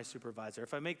over my supervisor?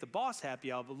 If I make the boss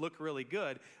happy, I'll look really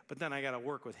good, but then I got to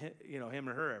work with him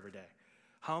or her every day.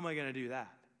 How am I going to do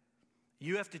that?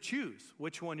 You have to choose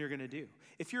which one you're going to do.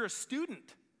 If you're a student,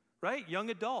 right, young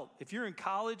adult, if you're in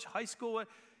college, high school,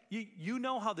 you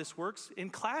know how this works in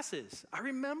classes. I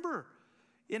remember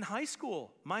in high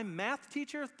school, my math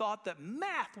teacher thought that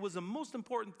math was the most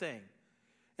important thing.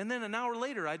 And then an hour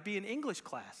later, I'd be in English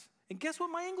class. And guess what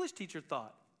my English teacher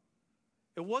thought?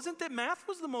 It wasn't that math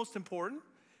was the most important.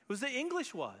 It was that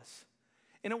English was.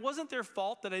 And it wasn't their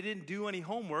fault that I didn't do any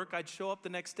homework. I'd show up the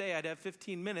next day. I'd have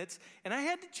 15 minutes. And I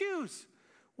had to choose.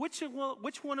 Which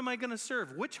one am I going to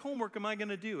serve? Which homework am I going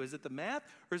to do? Is it the math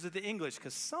or is it the English?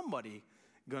 Because somebody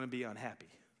going to be unhappy.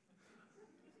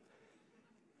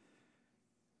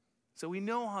 So we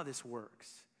know how this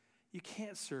works. You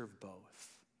can't serve both.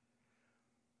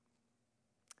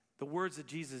 The words that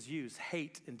Jesus used,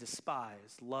 hate and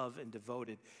despise, love and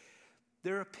devoted,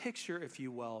 they're a picture, if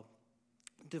you will.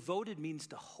 Devoted means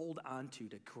to hold on to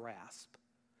grasp.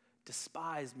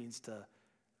 Despise means to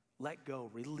let go,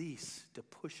 release, to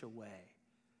push away.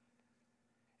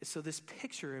 And so this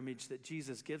picture image that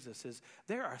Jesus gives us is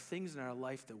there are things in our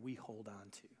life that we hold on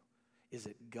to. Is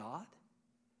it God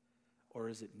or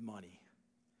is it money?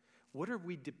 What are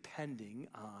we depending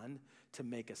on to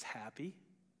make us happy?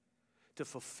 To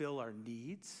fulfill our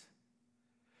needs,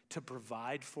 to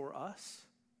provide for us?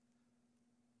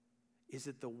 Is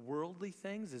it the worldly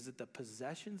things? Is it the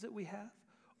possessions that we have?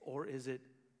 Or is it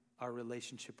our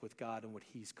relationship with God and what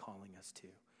he's calling us to?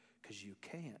 Because you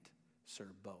can't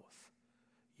serve both.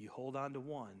 You hold on to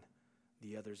one,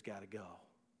 the other's got to go.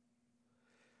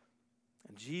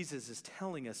 And Jesus is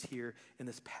telling us here in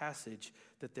this passage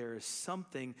that there is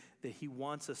something that he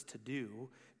wants us to do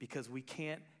because we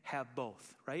can't have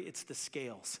both, right? It's the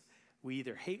scales. We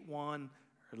either hate one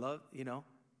or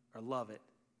love it.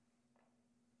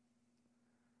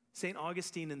 St.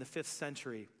 Augustine in the 5th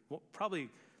century, probably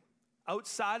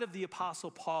outside of the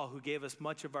Apostle Paul, who gave us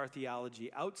much of our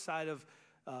theology, outside of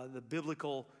the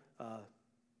biblical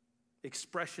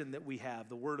expression that we have,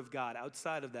 the Word of God,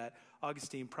 outside of that,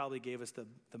 Augustine probably gave us the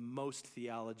most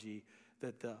theology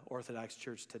that the Orthodox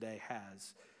Church today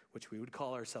has, which we would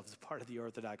call ourselves a part of the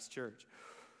Orthodox Church.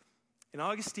 And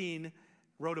Augustine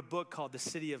wrote a book called The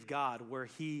City of God, where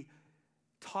he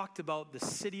talked about the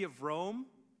city of Rome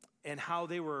and how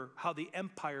the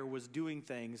empire was doing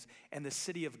things, and the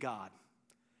city of God,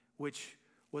 which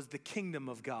was the kingdom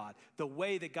of God, the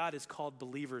way that God has called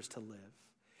believers to live.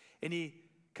 And he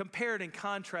compared and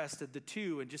contrasted the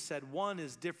two and just said one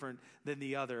is different than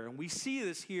the other. And we see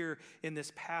this here in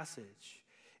this passage.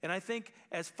 And I think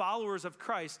as followers of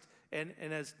Christ and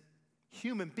as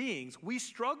human beings, we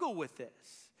struggle with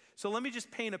this. So let me just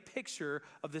paint a picture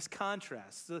of this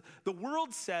contrast. The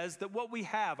world says that what we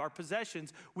have, our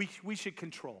possessions, we should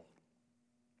control.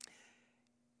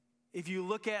 If you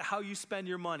look at how you spend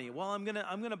your money, well, I'm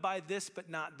gonna buy this but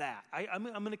not that. I'm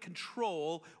gonna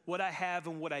control what I have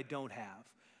and what I don't have.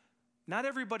 Not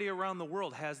everybody around the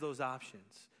world has those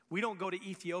options. We don't go to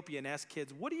Ethiopia and ask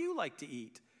kids, what do you like to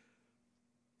eat?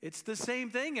 It's the same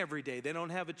thing every day. They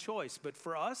don't have a choice. But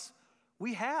for us,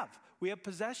 we have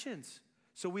possessions.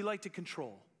 So we like to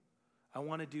control. I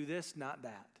want to do this, not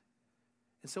that.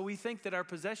 And so we think that our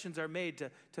possessions are made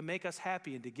to make us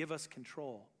happy and to give us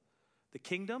control. The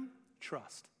kingdom,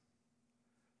 trust.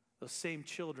 Those same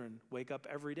children wake up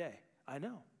every day. I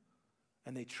know.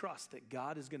 And they trust that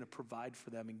God is going to provide for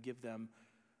them and give them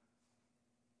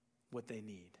what they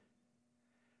need.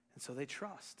 And so they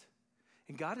trust.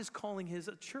 And God is calling his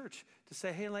church to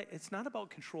say, hey, it's not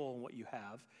about control and what you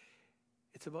have.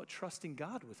 It's about trusting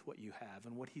God with what you have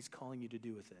and what he's calling you to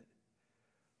do with it.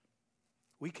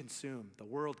 We consume. The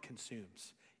world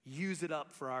consumes. Use it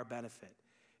up for our benefit.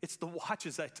 It's the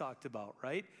watches I talked about,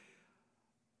 right?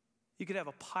 You could have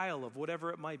a pile of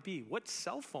whatever it might be. What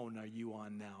cell phone are you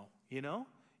on now? You know?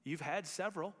 You've had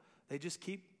several. They just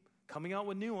keep coming out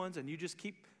with new ones, and you just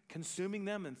keep consuming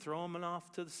them and throwing them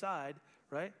off to the side,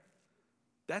 right?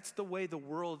 That's the way the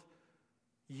world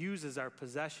uses our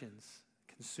possessions,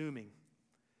 consuming.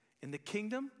 In the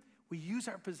kingdom, we use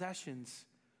our possessions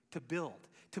to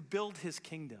build his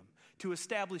kingdom, to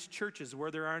establish churches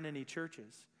where there aren't any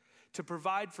churches, to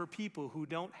provide for people who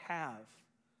don't have,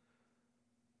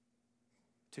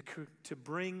 to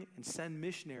bring and send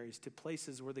missionaries to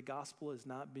places where the gospel is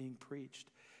not being preached,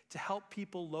 to help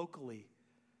people locally,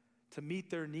 to meet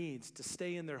their needs, to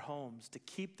stay in their homes, to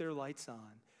keep their lights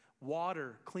on,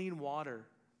 water, clean water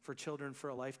for children for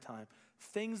a lifetime,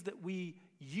 things that we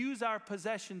use our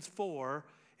possessions for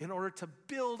in order to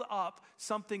build up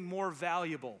something more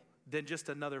valuable than just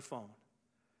another phone.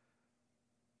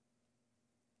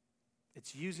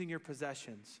 It's using your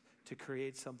possessions to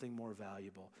create something more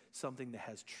valuable, something that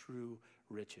has true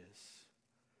riches.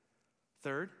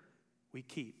 Third, we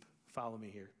keep. Follow me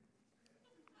here.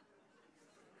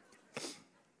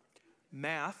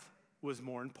 Math was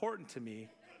more important to me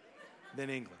than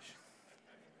English.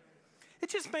 It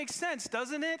just makes sense,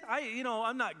 doesn't it?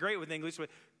 I'm not great with English, but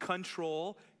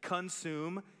control,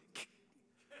 consume.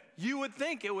 You would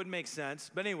think it would make sense.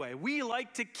 But anyway, we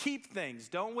like to keep things,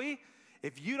 don't we?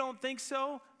 If you don't think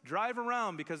so, drive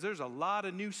around, because there's a lot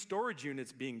of new storage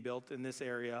units being built in this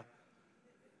area.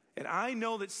 And I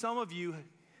know that some of you,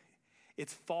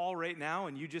 it's fall right now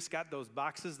and you just got those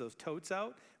boxes, those totes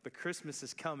out, but Christmas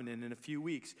is coming in a few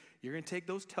weeks. You're going to take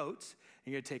those totes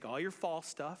and you're going to take all your fall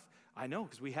stuff. I know,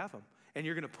 because we have them. And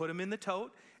you're going to put them in the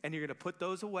tote and you're going to put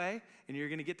those away and you're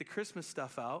going to get the Christmas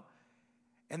stuff out.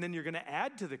 And then you're going to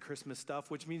add to the Christmas stuff,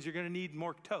 which means you're going to need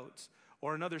more totes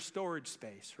or another storage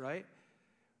space, right?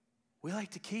 We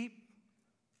like to keep.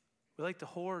 We like to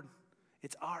hoard.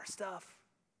 It's our stuff.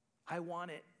 I want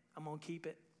it. I'm going to keep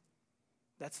it.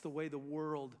 That's the way the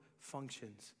world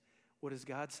functions. What does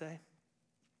God say?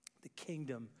 The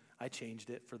kingdom. I changed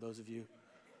it for those of you.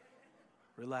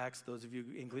 Relax, those of you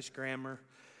English grammar.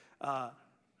 God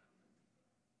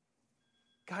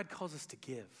calls us to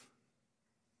give.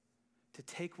 To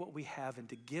take what we have and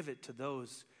to give it to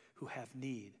those who have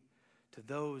need. To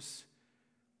those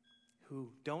who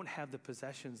don't have the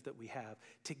possessions that we have,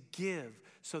 to give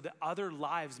so that other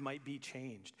lives might be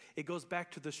changed. It goes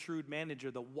back to the shrewd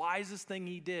manager. The wisest thing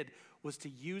he did was to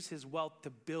use his wealth to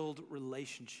build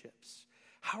relationships.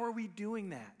 How are we doing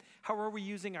that? How are we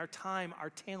using our time, our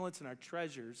talents, and our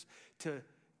treasures to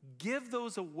give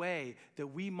those away that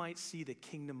we might see the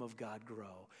kingdom of God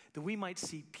grow, that we might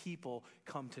see people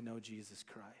come to know Jesus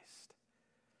Christ?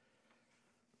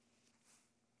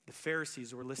 The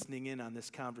Pharisees were listening in on this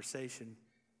conversation.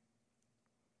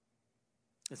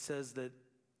 It says that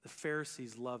the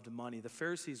Pharisees loved money. The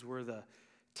Pharisees were the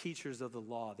teachers of the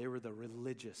law. They were the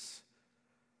religious.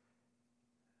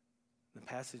 The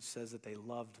passage says that they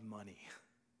loved money.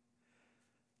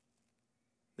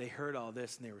 They heard all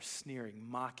this and they were sneering,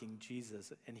 mocking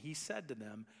Jesus. And he said to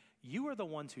them, "You are the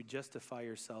ones who justify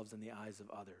yourselves in the eyes of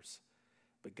others,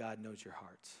 but God knows your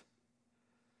hearts."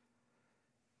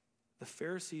 The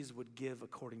Pharisees would give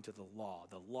according to the law.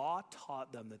 The law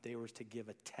taught them that they were to give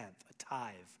a tenth, a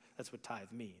tithe. That's what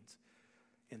tithe means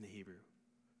in the Hebrew,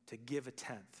 to give a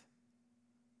tenth.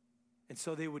 And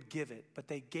so they would give it, but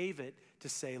they gave it to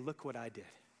say, look what I did.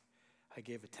 I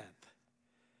gave a tenth.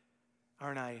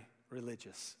 Aren't I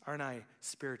religious? Aren't I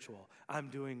spiritual? I'm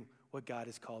doing what God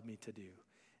has called me to do.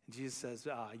 And Jesus says,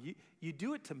 you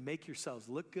do it to make yourselves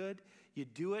look good. You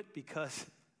do it because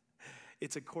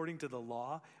it's according to the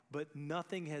law, but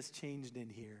nothing has changed in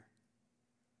here.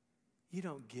 You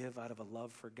don't give out of a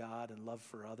love for God and love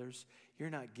for others. You're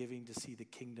not giving to see the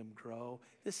kingdom grow.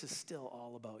 This is still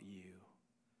all about you.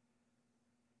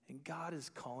 And God is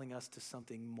calling us to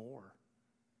something more.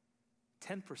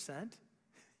 10%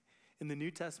 in the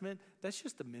New Testament, that's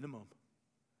just the minimum.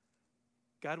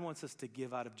 God wants us to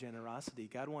give out of generosity.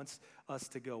 God wants us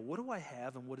to go, what do I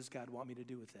have and what does God want me to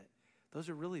do with it? Those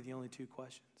are really the only two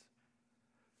questions.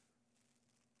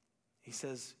 He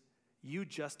says, you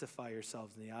justify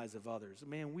yourselves in the eyes of others.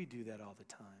 Man, we do that all the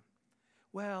time.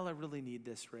 Well, I really need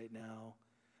this right now.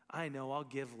 I know I'll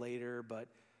give later, but,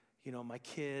 my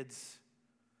kids,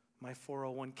 my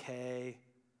 401k,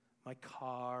 my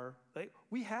car,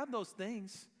 we have those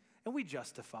things, and we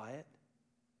justify it.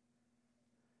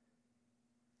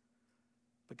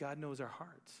 But God knows our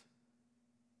hearts.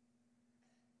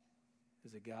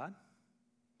 Is it God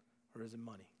or is it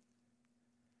money?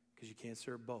 Because you can't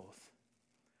serve both.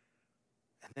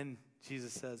 And then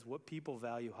Jesus says, what people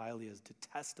value highly is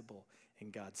detestable in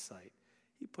God's sight.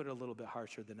 He put it a little bit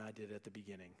harsher than I did at the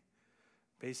beginning.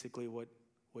 Basically, what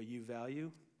you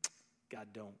value, God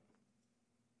don't.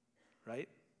 Right?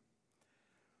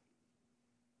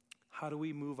 How do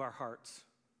we move our hearts?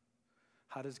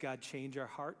 How does God change our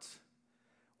hearts?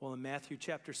 Well, in Matthew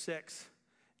chapter 6,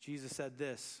 Jesus said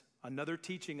this. Another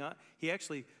teaching, he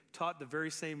actually taught the very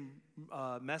same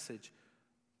message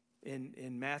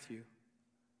in Matthew,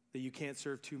 that you can't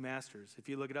serve two masters. If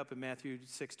you look it up in Matthew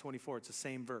 6:24, it's the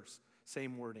same verse,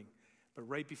 same wording. But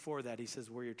right before that, he says,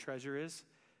 where your treasure is,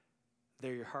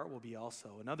 there your heart will be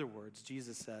also. In other words,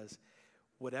 Jesus says,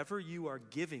 whatever you are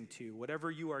giving to,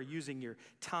 whatever you are using your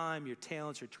time, your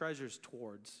talents, your treasures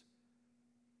towards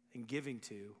and giving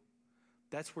to,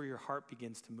 that's where your heart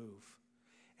begins to move.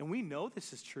 And we know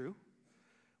this is true.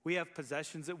 We have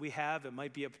possessions that we have. It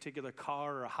might be a particular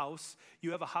car or a house.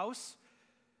 You have a house,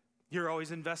 you're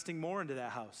always investing more into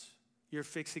that house. You're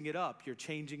fixing it up. You're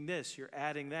changing this. You're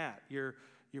adding that. You're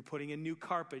putting in new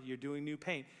carpet. You're doing new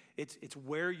paint. It's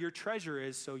where your treasure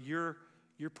is, so you're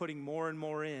putting more and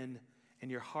more in, and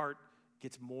your heart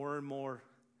gets more and more,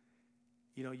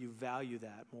 you value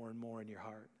that more and more in your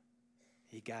heart.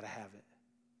 You got to have it.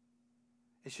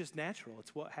 It's just natural.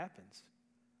 It's what happens.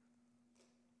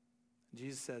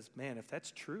 Jesus says, man, if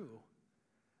that's true,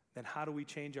 then how do we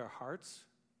change our hearts?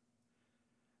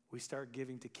 We start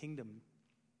giving to kingdom.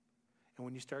 And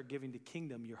when you start giving to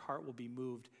kingdom, your heart will be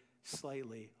moved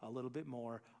slightly, a little bit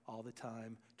more, all the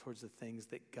time, towards the things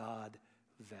that God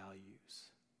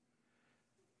values.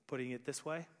 Putting it this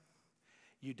way,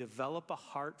 you develop a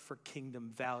heart for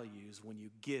kingdom values when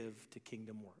you give to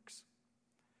kingdom works.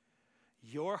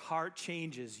 Your heart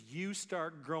changes. You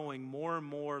start growing more and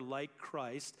more like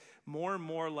Christ, more and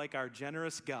more like our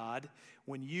generous God,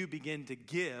 when you begin to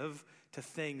give to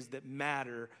things that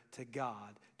matter to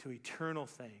God, to eternal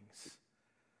things.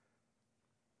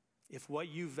 If what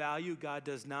you value, God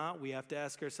does not, we have to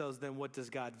ask ourselves then, what does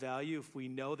God value? If we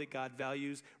know that God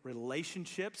values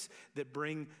relationships that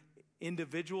bring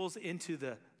individuals into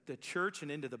the church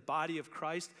and into the body of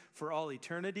Christ for all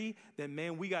eternity, then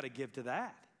man, we got to give to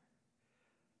that.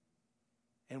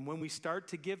 And when we start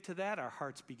to give to that, our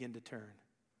hearts begin to turn.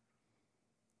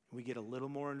 We get a little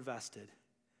more invested.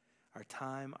 Our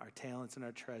time, our talents, and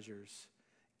our treasures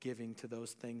giving to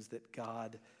those things that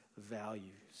God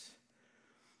values.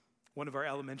 One of our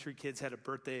elementary kids had a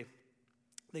birthday,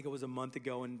 I think it was a month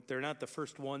ago, and they're not the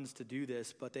first ones to do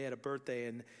this, but they had a birthday,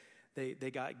 and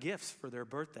they got gifts for their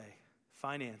birthday,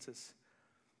 finances.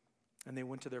 And they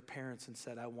went to their parents and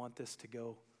said, I want this to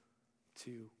go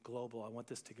to global. I want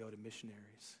this to go to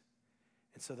missionaries.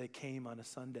 And so they came on a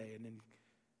Sunday and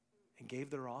gave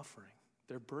their offering,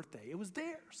 their birthday. It was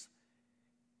theirs,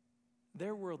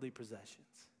 their worldly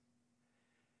possessions.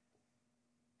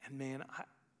 And man,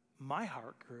 my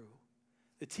heart grew.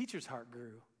 The teacher's heart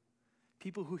grew.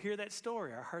 People who hear that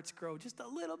story, our hearts grow just a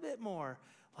little bit more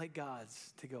like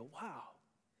God's, to go, wow,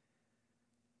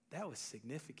 that was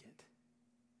significant.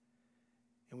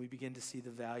 And we begin to see the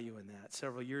value in that.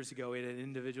 Several years ago, we had an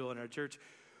individual in our church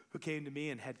who came to me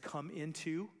and had come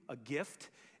into a gift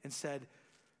and said,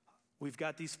 we've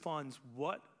got these funds.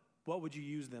 What would you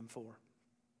use them for?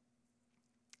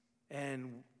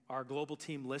 And our global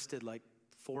team listed like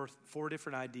four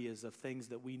different ideas of things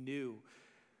that we knew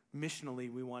missionally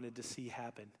we wanted to see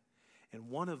happen. And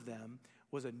one of them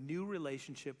was a new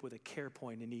relationship with a care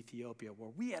point in Ethiopia,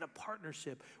 where we had a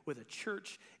partnership with a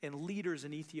church and leaders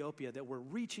in Ethiopia that were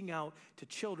reaching out to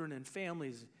children and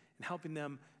families and helping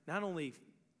them not only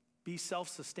be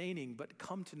self-sustaining, but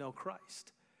come to know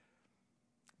Christ.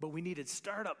 But we needed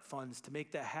startup funds to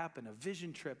make that happen, a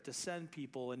vision trip to send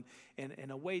people,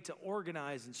 and a way to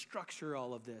organize and structure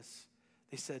all of this.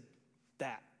 They said,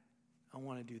 I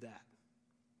want to do that.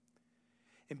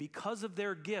 And because of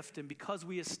their gift and because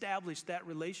we established that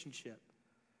relationship,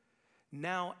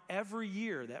 now every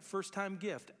year, that first-time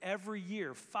gift, every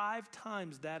year, 5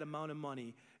 times that amount of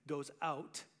money goes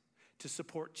out to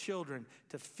support children,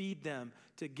 to feed them,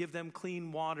 to give them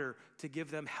clean water, to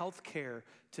give them health care,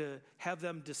 to have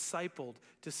them discipled,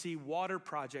 to see water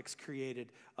projects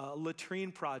created, a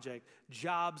latrine project,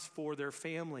 jobs for their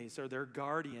families or their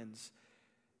guardians.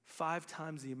 5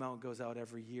 times the amount goes out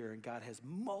every year, and God has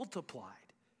multiplied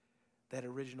that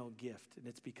original gift. And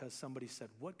it's because somebody said,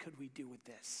 what could we do with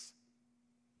this?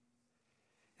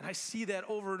 And I see that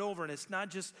over and over, and it's not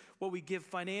just what we give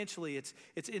financially. It's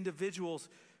individuals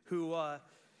who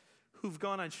who've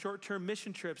gone on short-term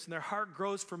mission trips, and their heart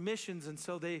grows for missions, and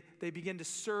so they begin to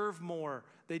serve more.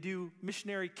 They do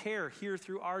missionary care here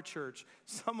through our church.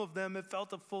 Some of them have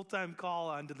felt a full-time call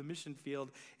onto the mission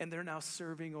field, and they're now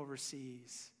serving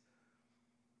overseas.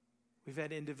 We've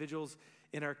had individuals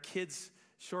in our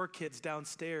shore kids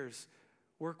downstairs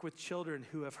work with children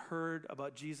who have heard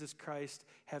about Jesus Christ,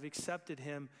 have accepted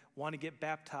him, want to get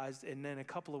baptized, and then in a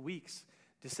couple of weeks,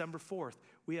 December 4th,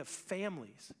 we have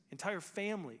families, entire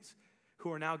families,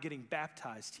 who are now getting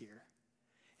baptized here.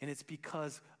 And it's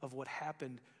because of what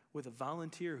happened with a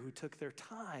volunteer who took their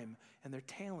time and their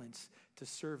talents to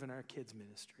serve in our kids'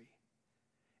 ministry.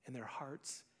 And their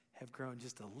hearts have grown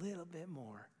just a little bit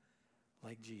more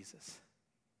like Jesus.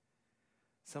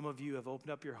 Some of you have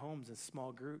opened up your homes in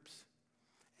small groups,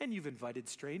 and you've invited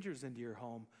strangers into your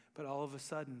home, but all of a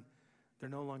sudden, they're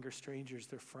no longer strangers,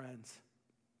 they're friends.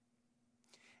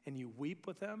 And you weep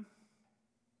with them,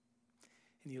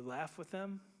 and you laugh with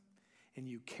them, and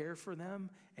you care for them,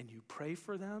 and you pray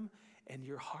for them, and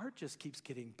your heart just keeps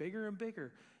getting bigger and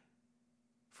bigger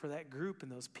for that group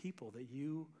and those people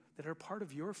that are part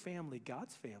of your family,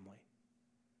 God's family.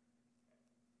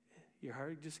 Your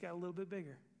heart just got a little bit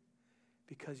bigger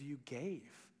because you gave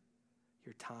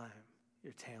your time,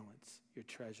 your talents, your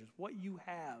treasures, what you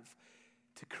have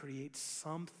to create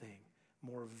something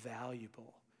more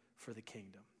valuable for the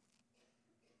kingdom.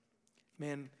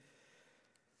 Man,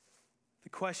 the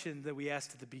question that we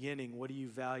asked at the beginning, what do you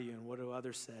value and what do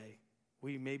others say?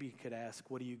 We maybe could ask,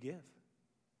 what do you give?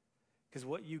 Because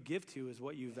what you give to is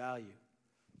what you value.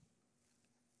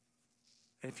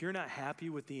 And if you're not happy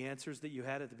with the answers that you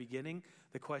had at the beginning,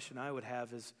 the question I would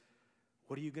have is,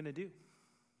 what are you going to do?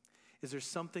 Is there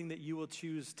something that you will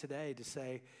choose today to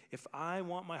say, if I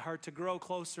want my heart to grow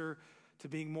closer to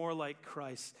being more like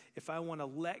Christ, if I want to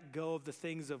let go of the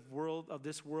things of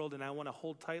this world and I want to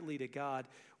hold tightly to God,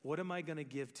 what am I going to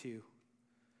give to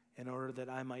in order that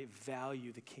I might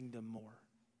value the kingdom more?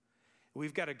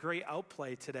 We've got a great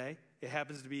outplay today. It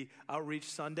happens to be Outreach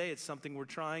Sunday. It's something we're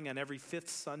trying on every 5th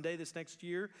Sunday this next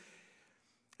year.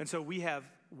 And so we have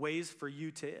ways for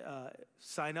you to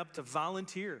sign up to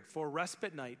volunteer for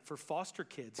respite night for foster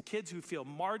kids who feel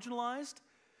marginalized,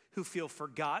 who feel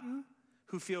forgotten,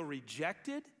 who feel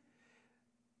rejected.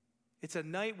 It's a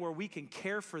night where we can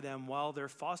care for them while their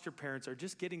foster parents are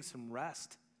just getting some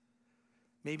rest,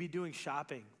 maybe doing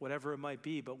shopping, whatever it might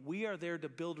be. But we are there to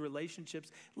build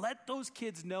relationships. Let those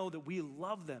kids know that we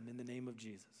love them in the name of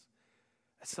Jesus.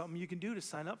 That's something you can do to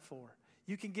sign up for.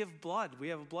 You can give blood. We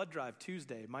have a blood drive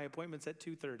Tuesday. My appointment's at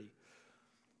 2:30.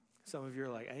 Some of you are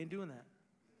like, I ain't doing that.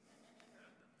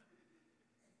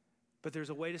 But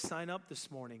there's a way to sign up this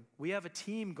morning. We have a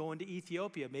team going to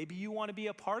Ethiopia. Maybe you want to be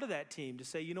a part of that team to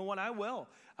say, you know what, I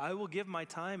will give my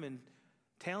time and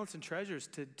talents and treasures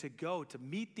to go, to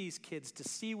meet these kids, to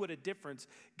see what a difference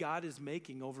God is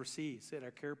making overseas at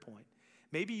our care point.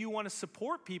 Maybe you want to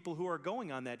support people who are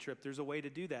going on that trip. There's a way to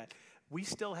do that. We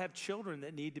still have children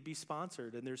that need to be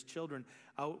sponsored, and there's children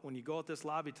out, when you go out this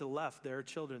lobby to the left, there are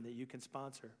children that you can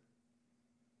sponsor.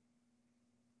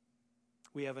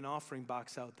 We have an offering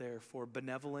box out there for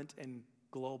benevolent and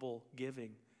global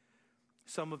giving.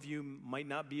 Some of you might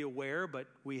not be aware, but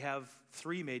we have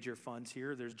 3 major funds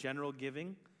here. There's general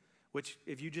giving, which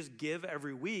if you just give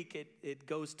every week, it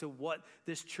goes to what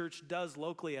this church does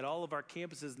locally at all of our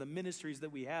campuses, the ministries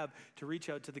that we have to reach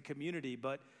out to the community.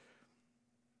 But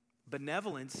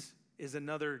benevolence is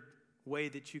another way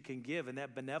that you can give, and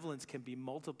that benevolence can be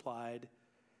multiplied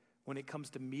when it comes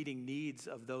to meeting needs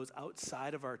of those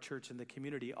outside of our church and the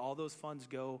community. All those funds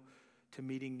go to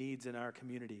meeting needs in our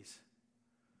communities.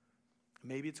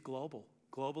 Maybe it's global.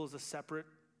 Global is a separate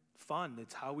fund.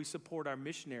 It's how we support our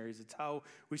missionaries. It's how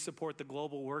we support the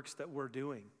global works that we're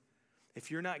doing. If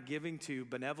you're not giving to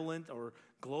benevolent or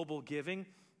global giving,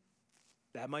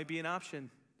 that might be an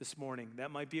option this morning. That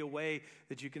might be a way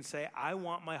that you can say, I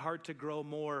want my heart to grow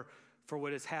more for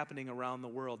what is happening around the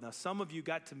world. Now, some of you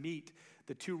got to meet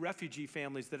the 2 refugee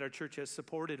families that our church has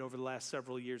supported over the last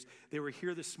several years. They were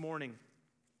here this morning.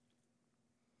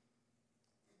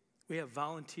 We have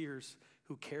volunteers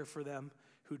who care for them,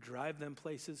 who drive them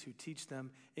places, who teach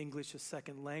them English as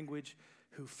second language,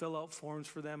 who fill out forms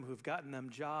for them, who've gotten them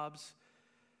jobs.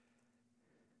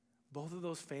 Both of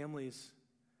those families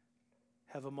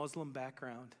have a Muslim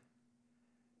background,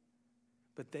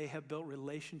 but they have built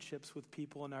relationships with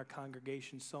people in our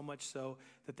congregation, so much so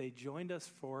that they joined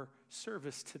us for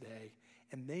service today,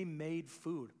 and they made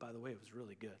food. By the way, it was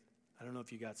really good. I don't know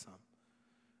if you got some,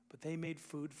 but they made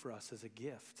food for us as a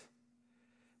gift.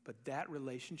 But that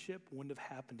relationship wouldn't have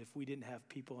happened if we didn't have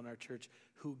people in our church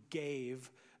who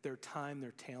gave their time,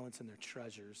 their talents, and their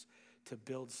treasures to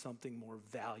build something more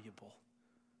valuable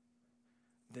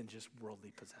than just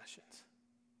worldly possessions.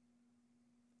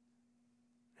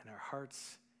 And our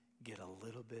hearts get a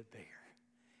little bit bigger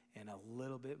and a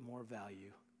little bit more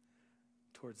value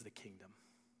towards the kingdom.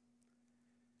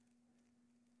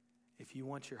 If you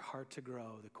want your heart to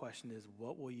grow, the question is,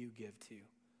 what will you give to?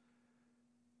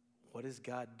 What is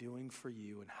God doing for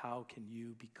you, and how can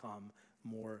you become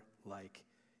more like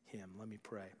him? Let me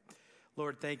pray.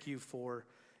 Lord, thank you for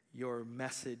your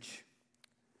message.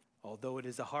 Although it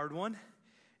is a hard one,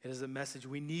 it is a message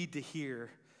we need to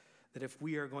hear, that if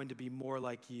we are going to be more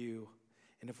like you,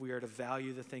 and if we are to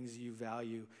value the things you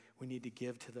value, we need to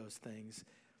give to those things.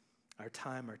 Our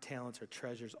time, our talents, our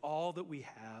treasures, all that we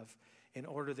have, in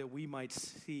order that we might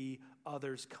see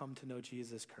others come to know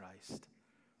Jesus Christ.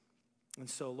 And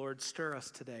so, Lord, stir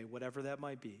us today, whatever that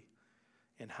might be,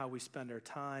 and how we spend our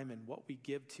time and what we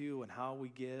give to and how we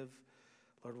give.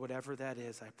 Lord, whatever that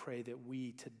is, I pray that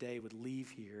we today would leave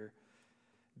here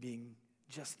being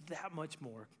just that much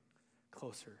more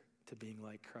closer to being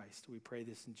like Christ. We pray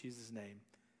this in Jesus' name.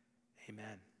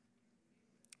 Amen.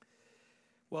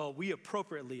 Well, we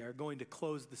appropriately are going to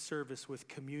close the service with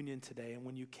communion today. And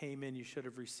when you came in, you should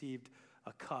have received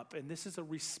a cup. And this is a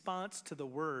response to the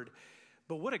word.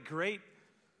 But what a great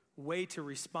way to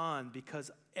respond, because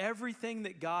everything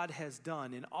that God has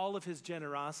done in all of his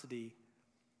generosity,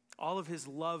 all of his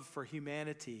love for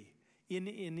humanity, in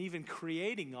even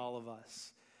creating all of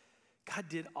us, God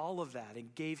did all of that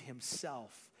and gave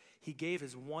himself. He gave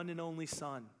his one and only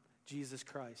Son, Jesus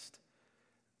Christ,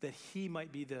 that he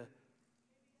might be the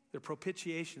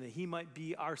propitiation, that he might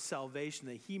be our salvation,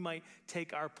 that he might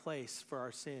take our place for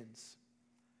our sins.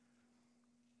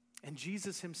 And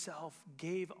Jesus himself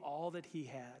gave all that he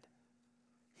had.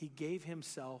 He gave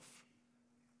himself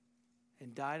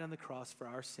and died on the cross for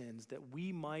our sins, that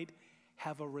we might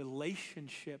have a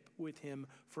relationship with him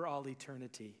for all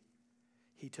eternity.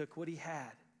 He took what he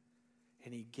had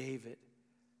and he gave it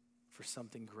for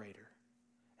something greater.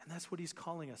 And that's what he's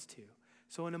calling us to.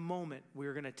 So in a moment,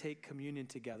 we're going to take communion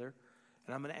together,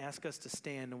 and I'm going to ask us to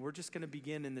stand, and we're just going to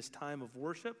begin in this time of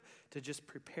worship to just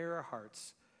prepare our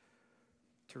hearts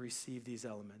to receive these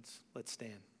elements. Let's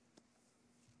stand.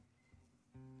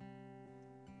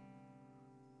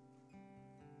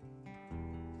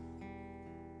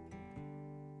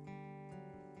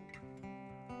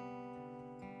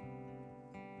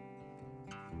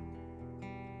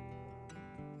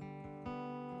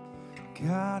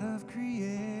 God of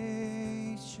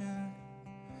creation,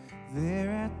 there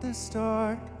at the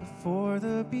start, before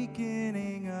the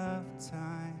beginning of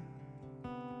time.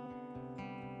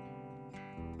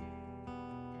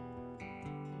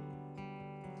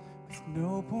 With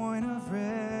no point of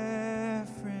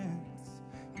reference,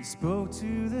 you spoke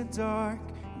to the dark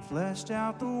and fleshed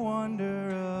out the wonder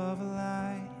of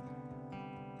light.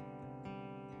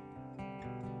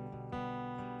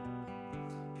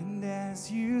 And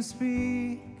as you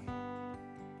speak,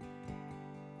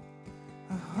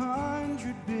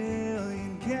 100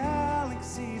 billion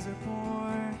galaxies are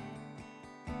born.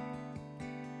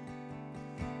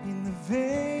 In the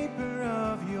vapor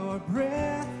of your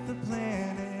breath, the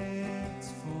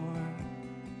planets form.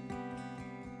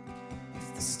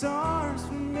 If the stars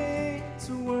were made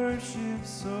to worship,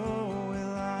 so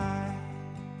will I.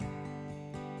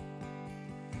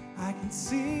 I can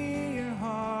see your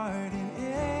heart in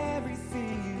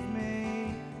everything you've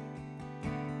made.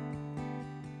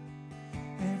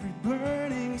 Every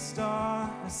burning star,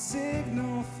 a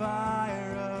signal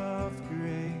fire of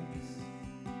grace.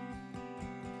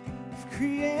 If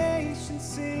creation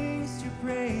sings your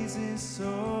praises,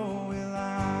 so will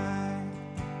I.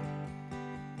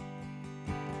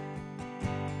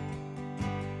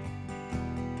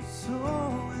 So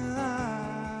will I.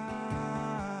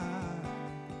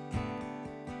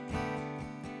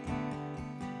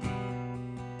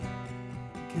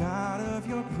 God of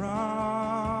your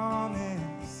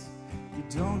promise, you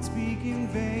don't speak in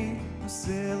vain, no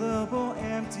syllable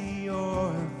empty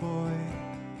or void.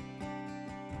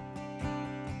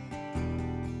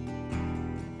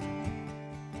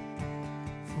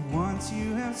 For once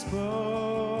you have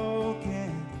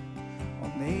spoken,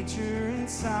 all nature and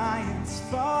science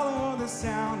follow the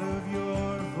sound of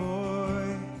your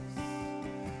voice.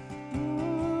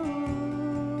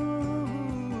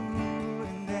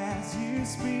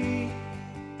 Speak,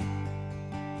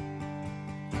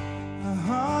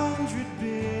 100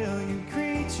 billion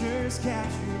creatures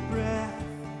catch your breath,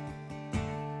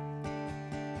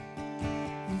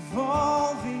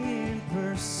 evolving in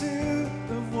pursuit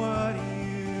of what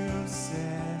you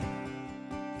said.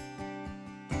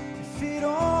 If it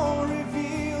all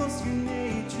reveals your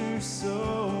nature,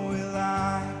 so will I.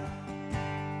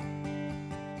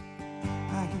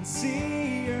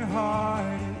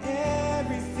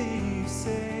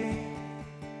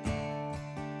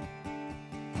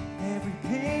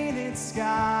 painted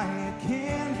sky, a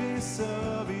canvas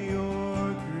of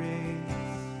your grace.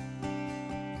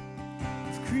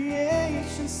 If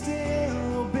creation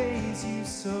still obeys you,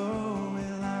 so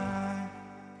will I.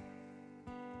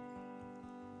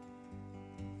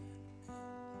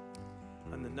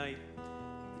 On the night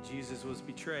that Jesus was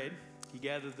betrayed, he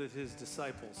gathered with his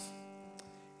disciples,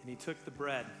 and he took the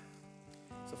bread.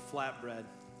 It's a flat bread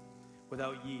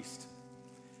without yeast,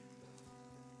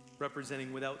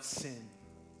 representing without sin,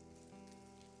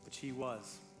 which he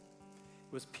was.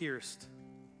 It was pierced.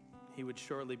 He would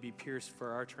shortly be pierced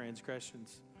for our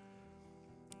transgressions.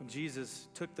 When Jesus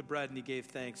took the bread and he gave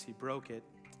thanks, he broke it.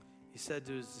 He said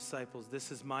to his disciples,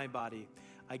 "This is my body.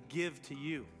 I give to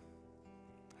you.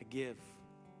 I give."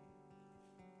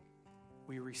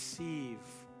 We receive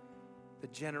the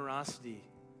generosity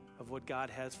of what God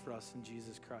has for us in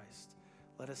Jesus Christ.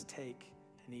 Let us take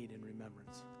and eat in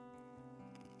remembrance.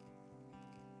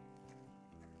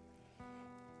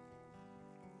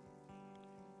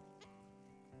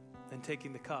 And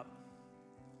taking the cup,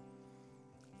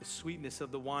 the sweetness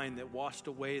of the wine that washed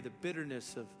away the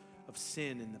bitterness of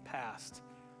sin in the past.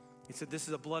 He said, "This is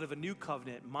the blood of a new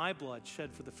covenant, my blood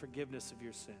shed for the forgiveness of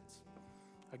your sins."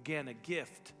 Again, a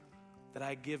gift that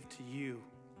I give to you,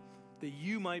 that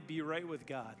you might be right with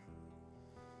God.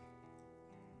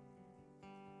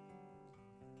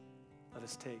 Let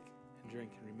us take and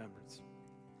drink in remembrance.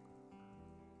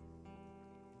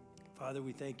 Father,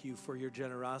 we thank you for your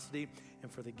generosity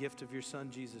and for the gift of your Son,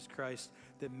 Jesus Christ,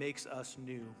 that makes us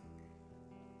new.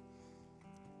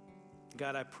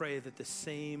 God, I pray that the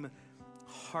same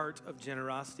heart of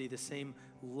generosity, the same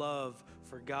love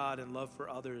for God and love for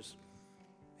others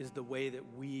is the way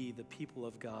that we, the people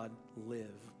of God,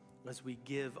 live as we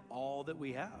give all that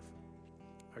we have,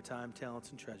 our time,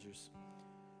 talents, and treasures,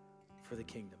 for the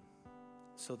kingdom,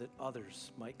 so that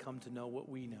others might come to know what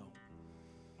we know.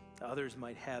 Others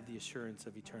might have the assurance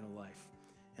of eternal life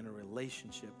and a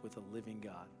relationship with a living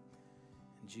God.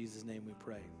 In Jesus' name we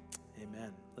pray.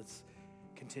 Amen. Let's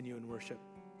continue in worship.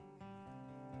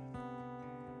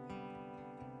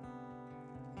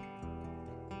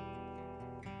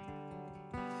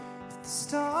 If the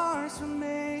stars were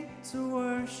made to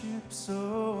worship,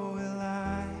 so will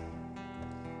I.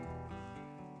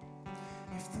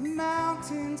 If the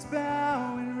mountains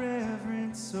bow in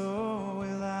reverence, so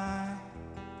will I.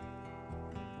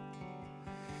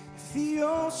 If the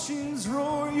oceans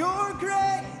roar your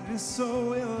greatness,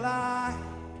 so will I.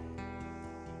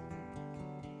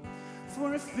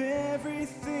 For if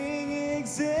everything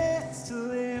exists to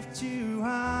lift you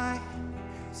high,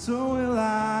 so will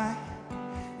I.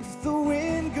 If the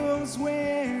wind goes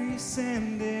where you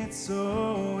send it,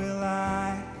 so will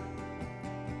I.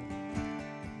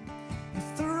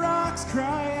 If the rocks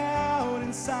cry out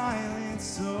in silence,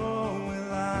 so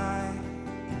will I.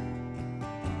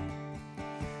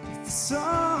 If the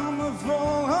sum of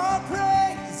all our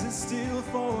praises still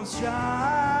falls shy,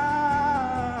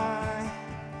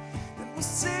 then we'll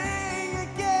sing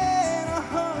again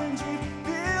 100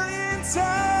 billion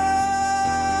times.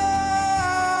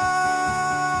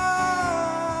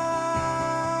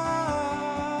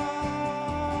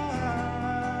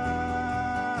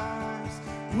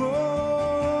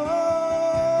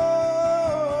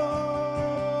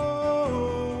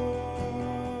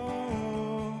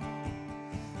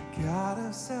 God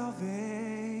of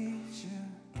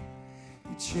salvation,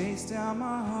 you chased down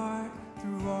my heart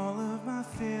through all of my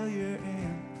failure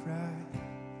and pride.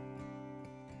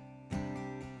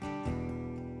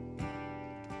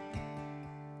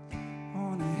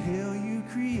 On a hill you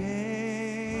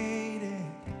created,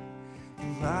 the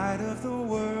light of the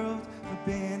world,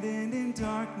 abandoned in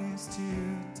darkness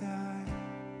to die.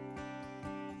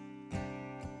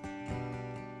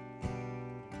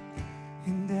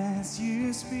 And as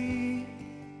you speak,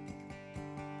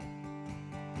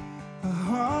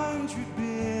 100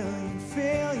 billion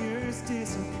failures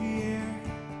disappear.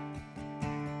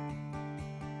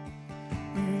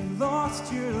 Where you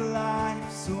lost your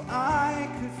life so I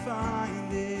could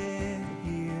find it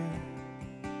here.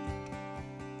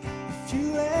 If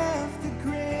you left the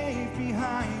grave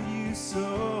behind you,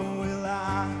 so will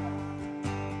I.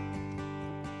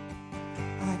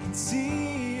 I can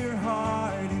see your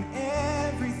heart in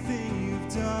everything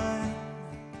you've done.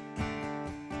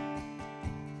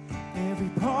 Every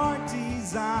part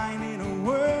designed in a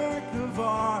work of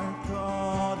art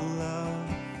called love.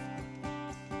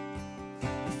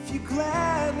 If you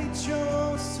gladly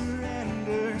chose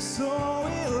surrender, so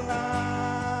will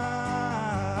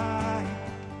I.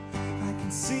 I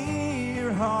can see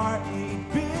your heart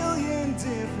 8 billion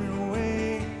different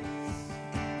ways.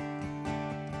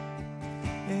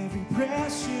 Every prayer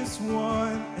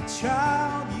one, a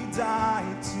child you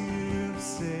died to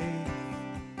save.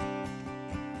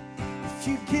 If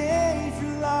you gave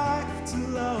your life to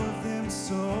love them,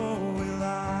 so will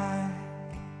I.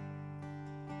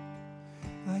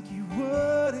 Like you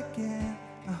would again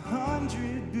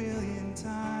 100 billion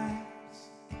times.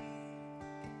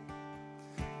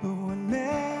 But what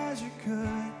measure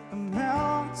could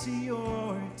amount to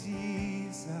your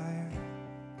desire?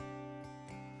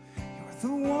 You're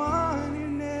the one who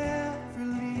never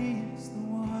leaves the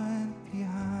one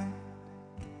behind.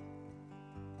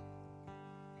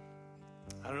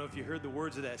 I don't know if you heard the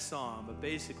words of that song, but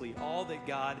basically all that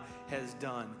God has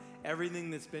done,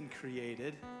 everything that's been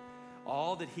created,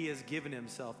 all that he has given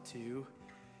himself to,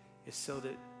 is so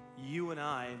that you and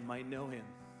I might know him.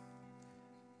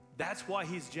 That's why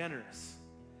he's generous.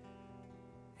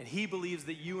 And he believes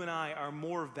that you and I are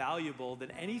more valuable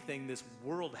than anything this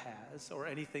world has or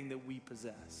anything that we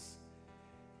possess.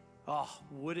 Oh,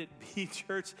 would it be,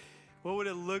 church? What would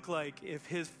it look like if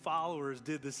his followers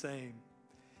did the same?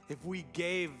 If we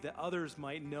gave that others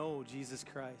might know Jesus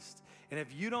Christ. And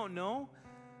if you don't know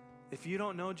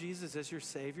Jesus as your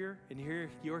Savior, and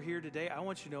you're here today, I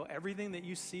want you to know everything that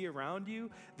you see around you,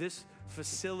 this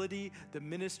facility, the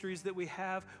ministries that we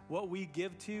have, what we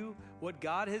give to, what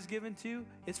God has given to,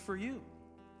 it's for you.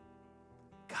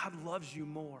 God loves you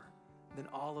more than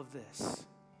all of this,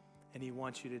 and he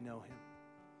wants you to know him.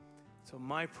 So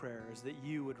my prayer is that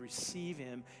you would receive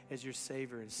him as your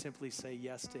Savior and simply say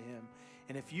yes to him.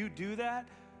 And if you do that,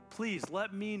 please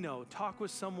let me know. Talk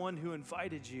with someone who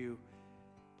invited you.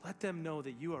 Let them know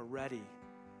that you are ready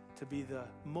to be the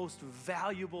most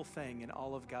valuable thing in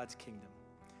all of God's kingdom.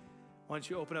 Why don't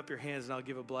you open up your hands and I'll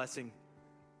give a blessing.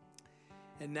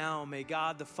 And now may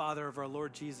God, the Father of our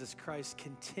Lord Jesus Christ,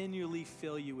 continually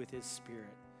fill you with his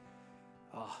Spirit.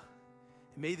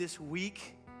 May this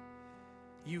week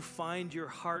you find your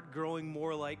heart growing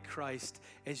more like Christ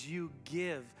as you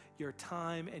give your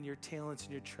time and your talents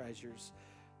and your treasures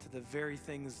to the very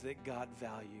things that God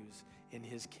values in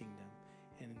his kingdom.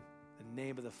 In the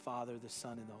name of the Father, the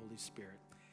Son, and the Holy Spirit.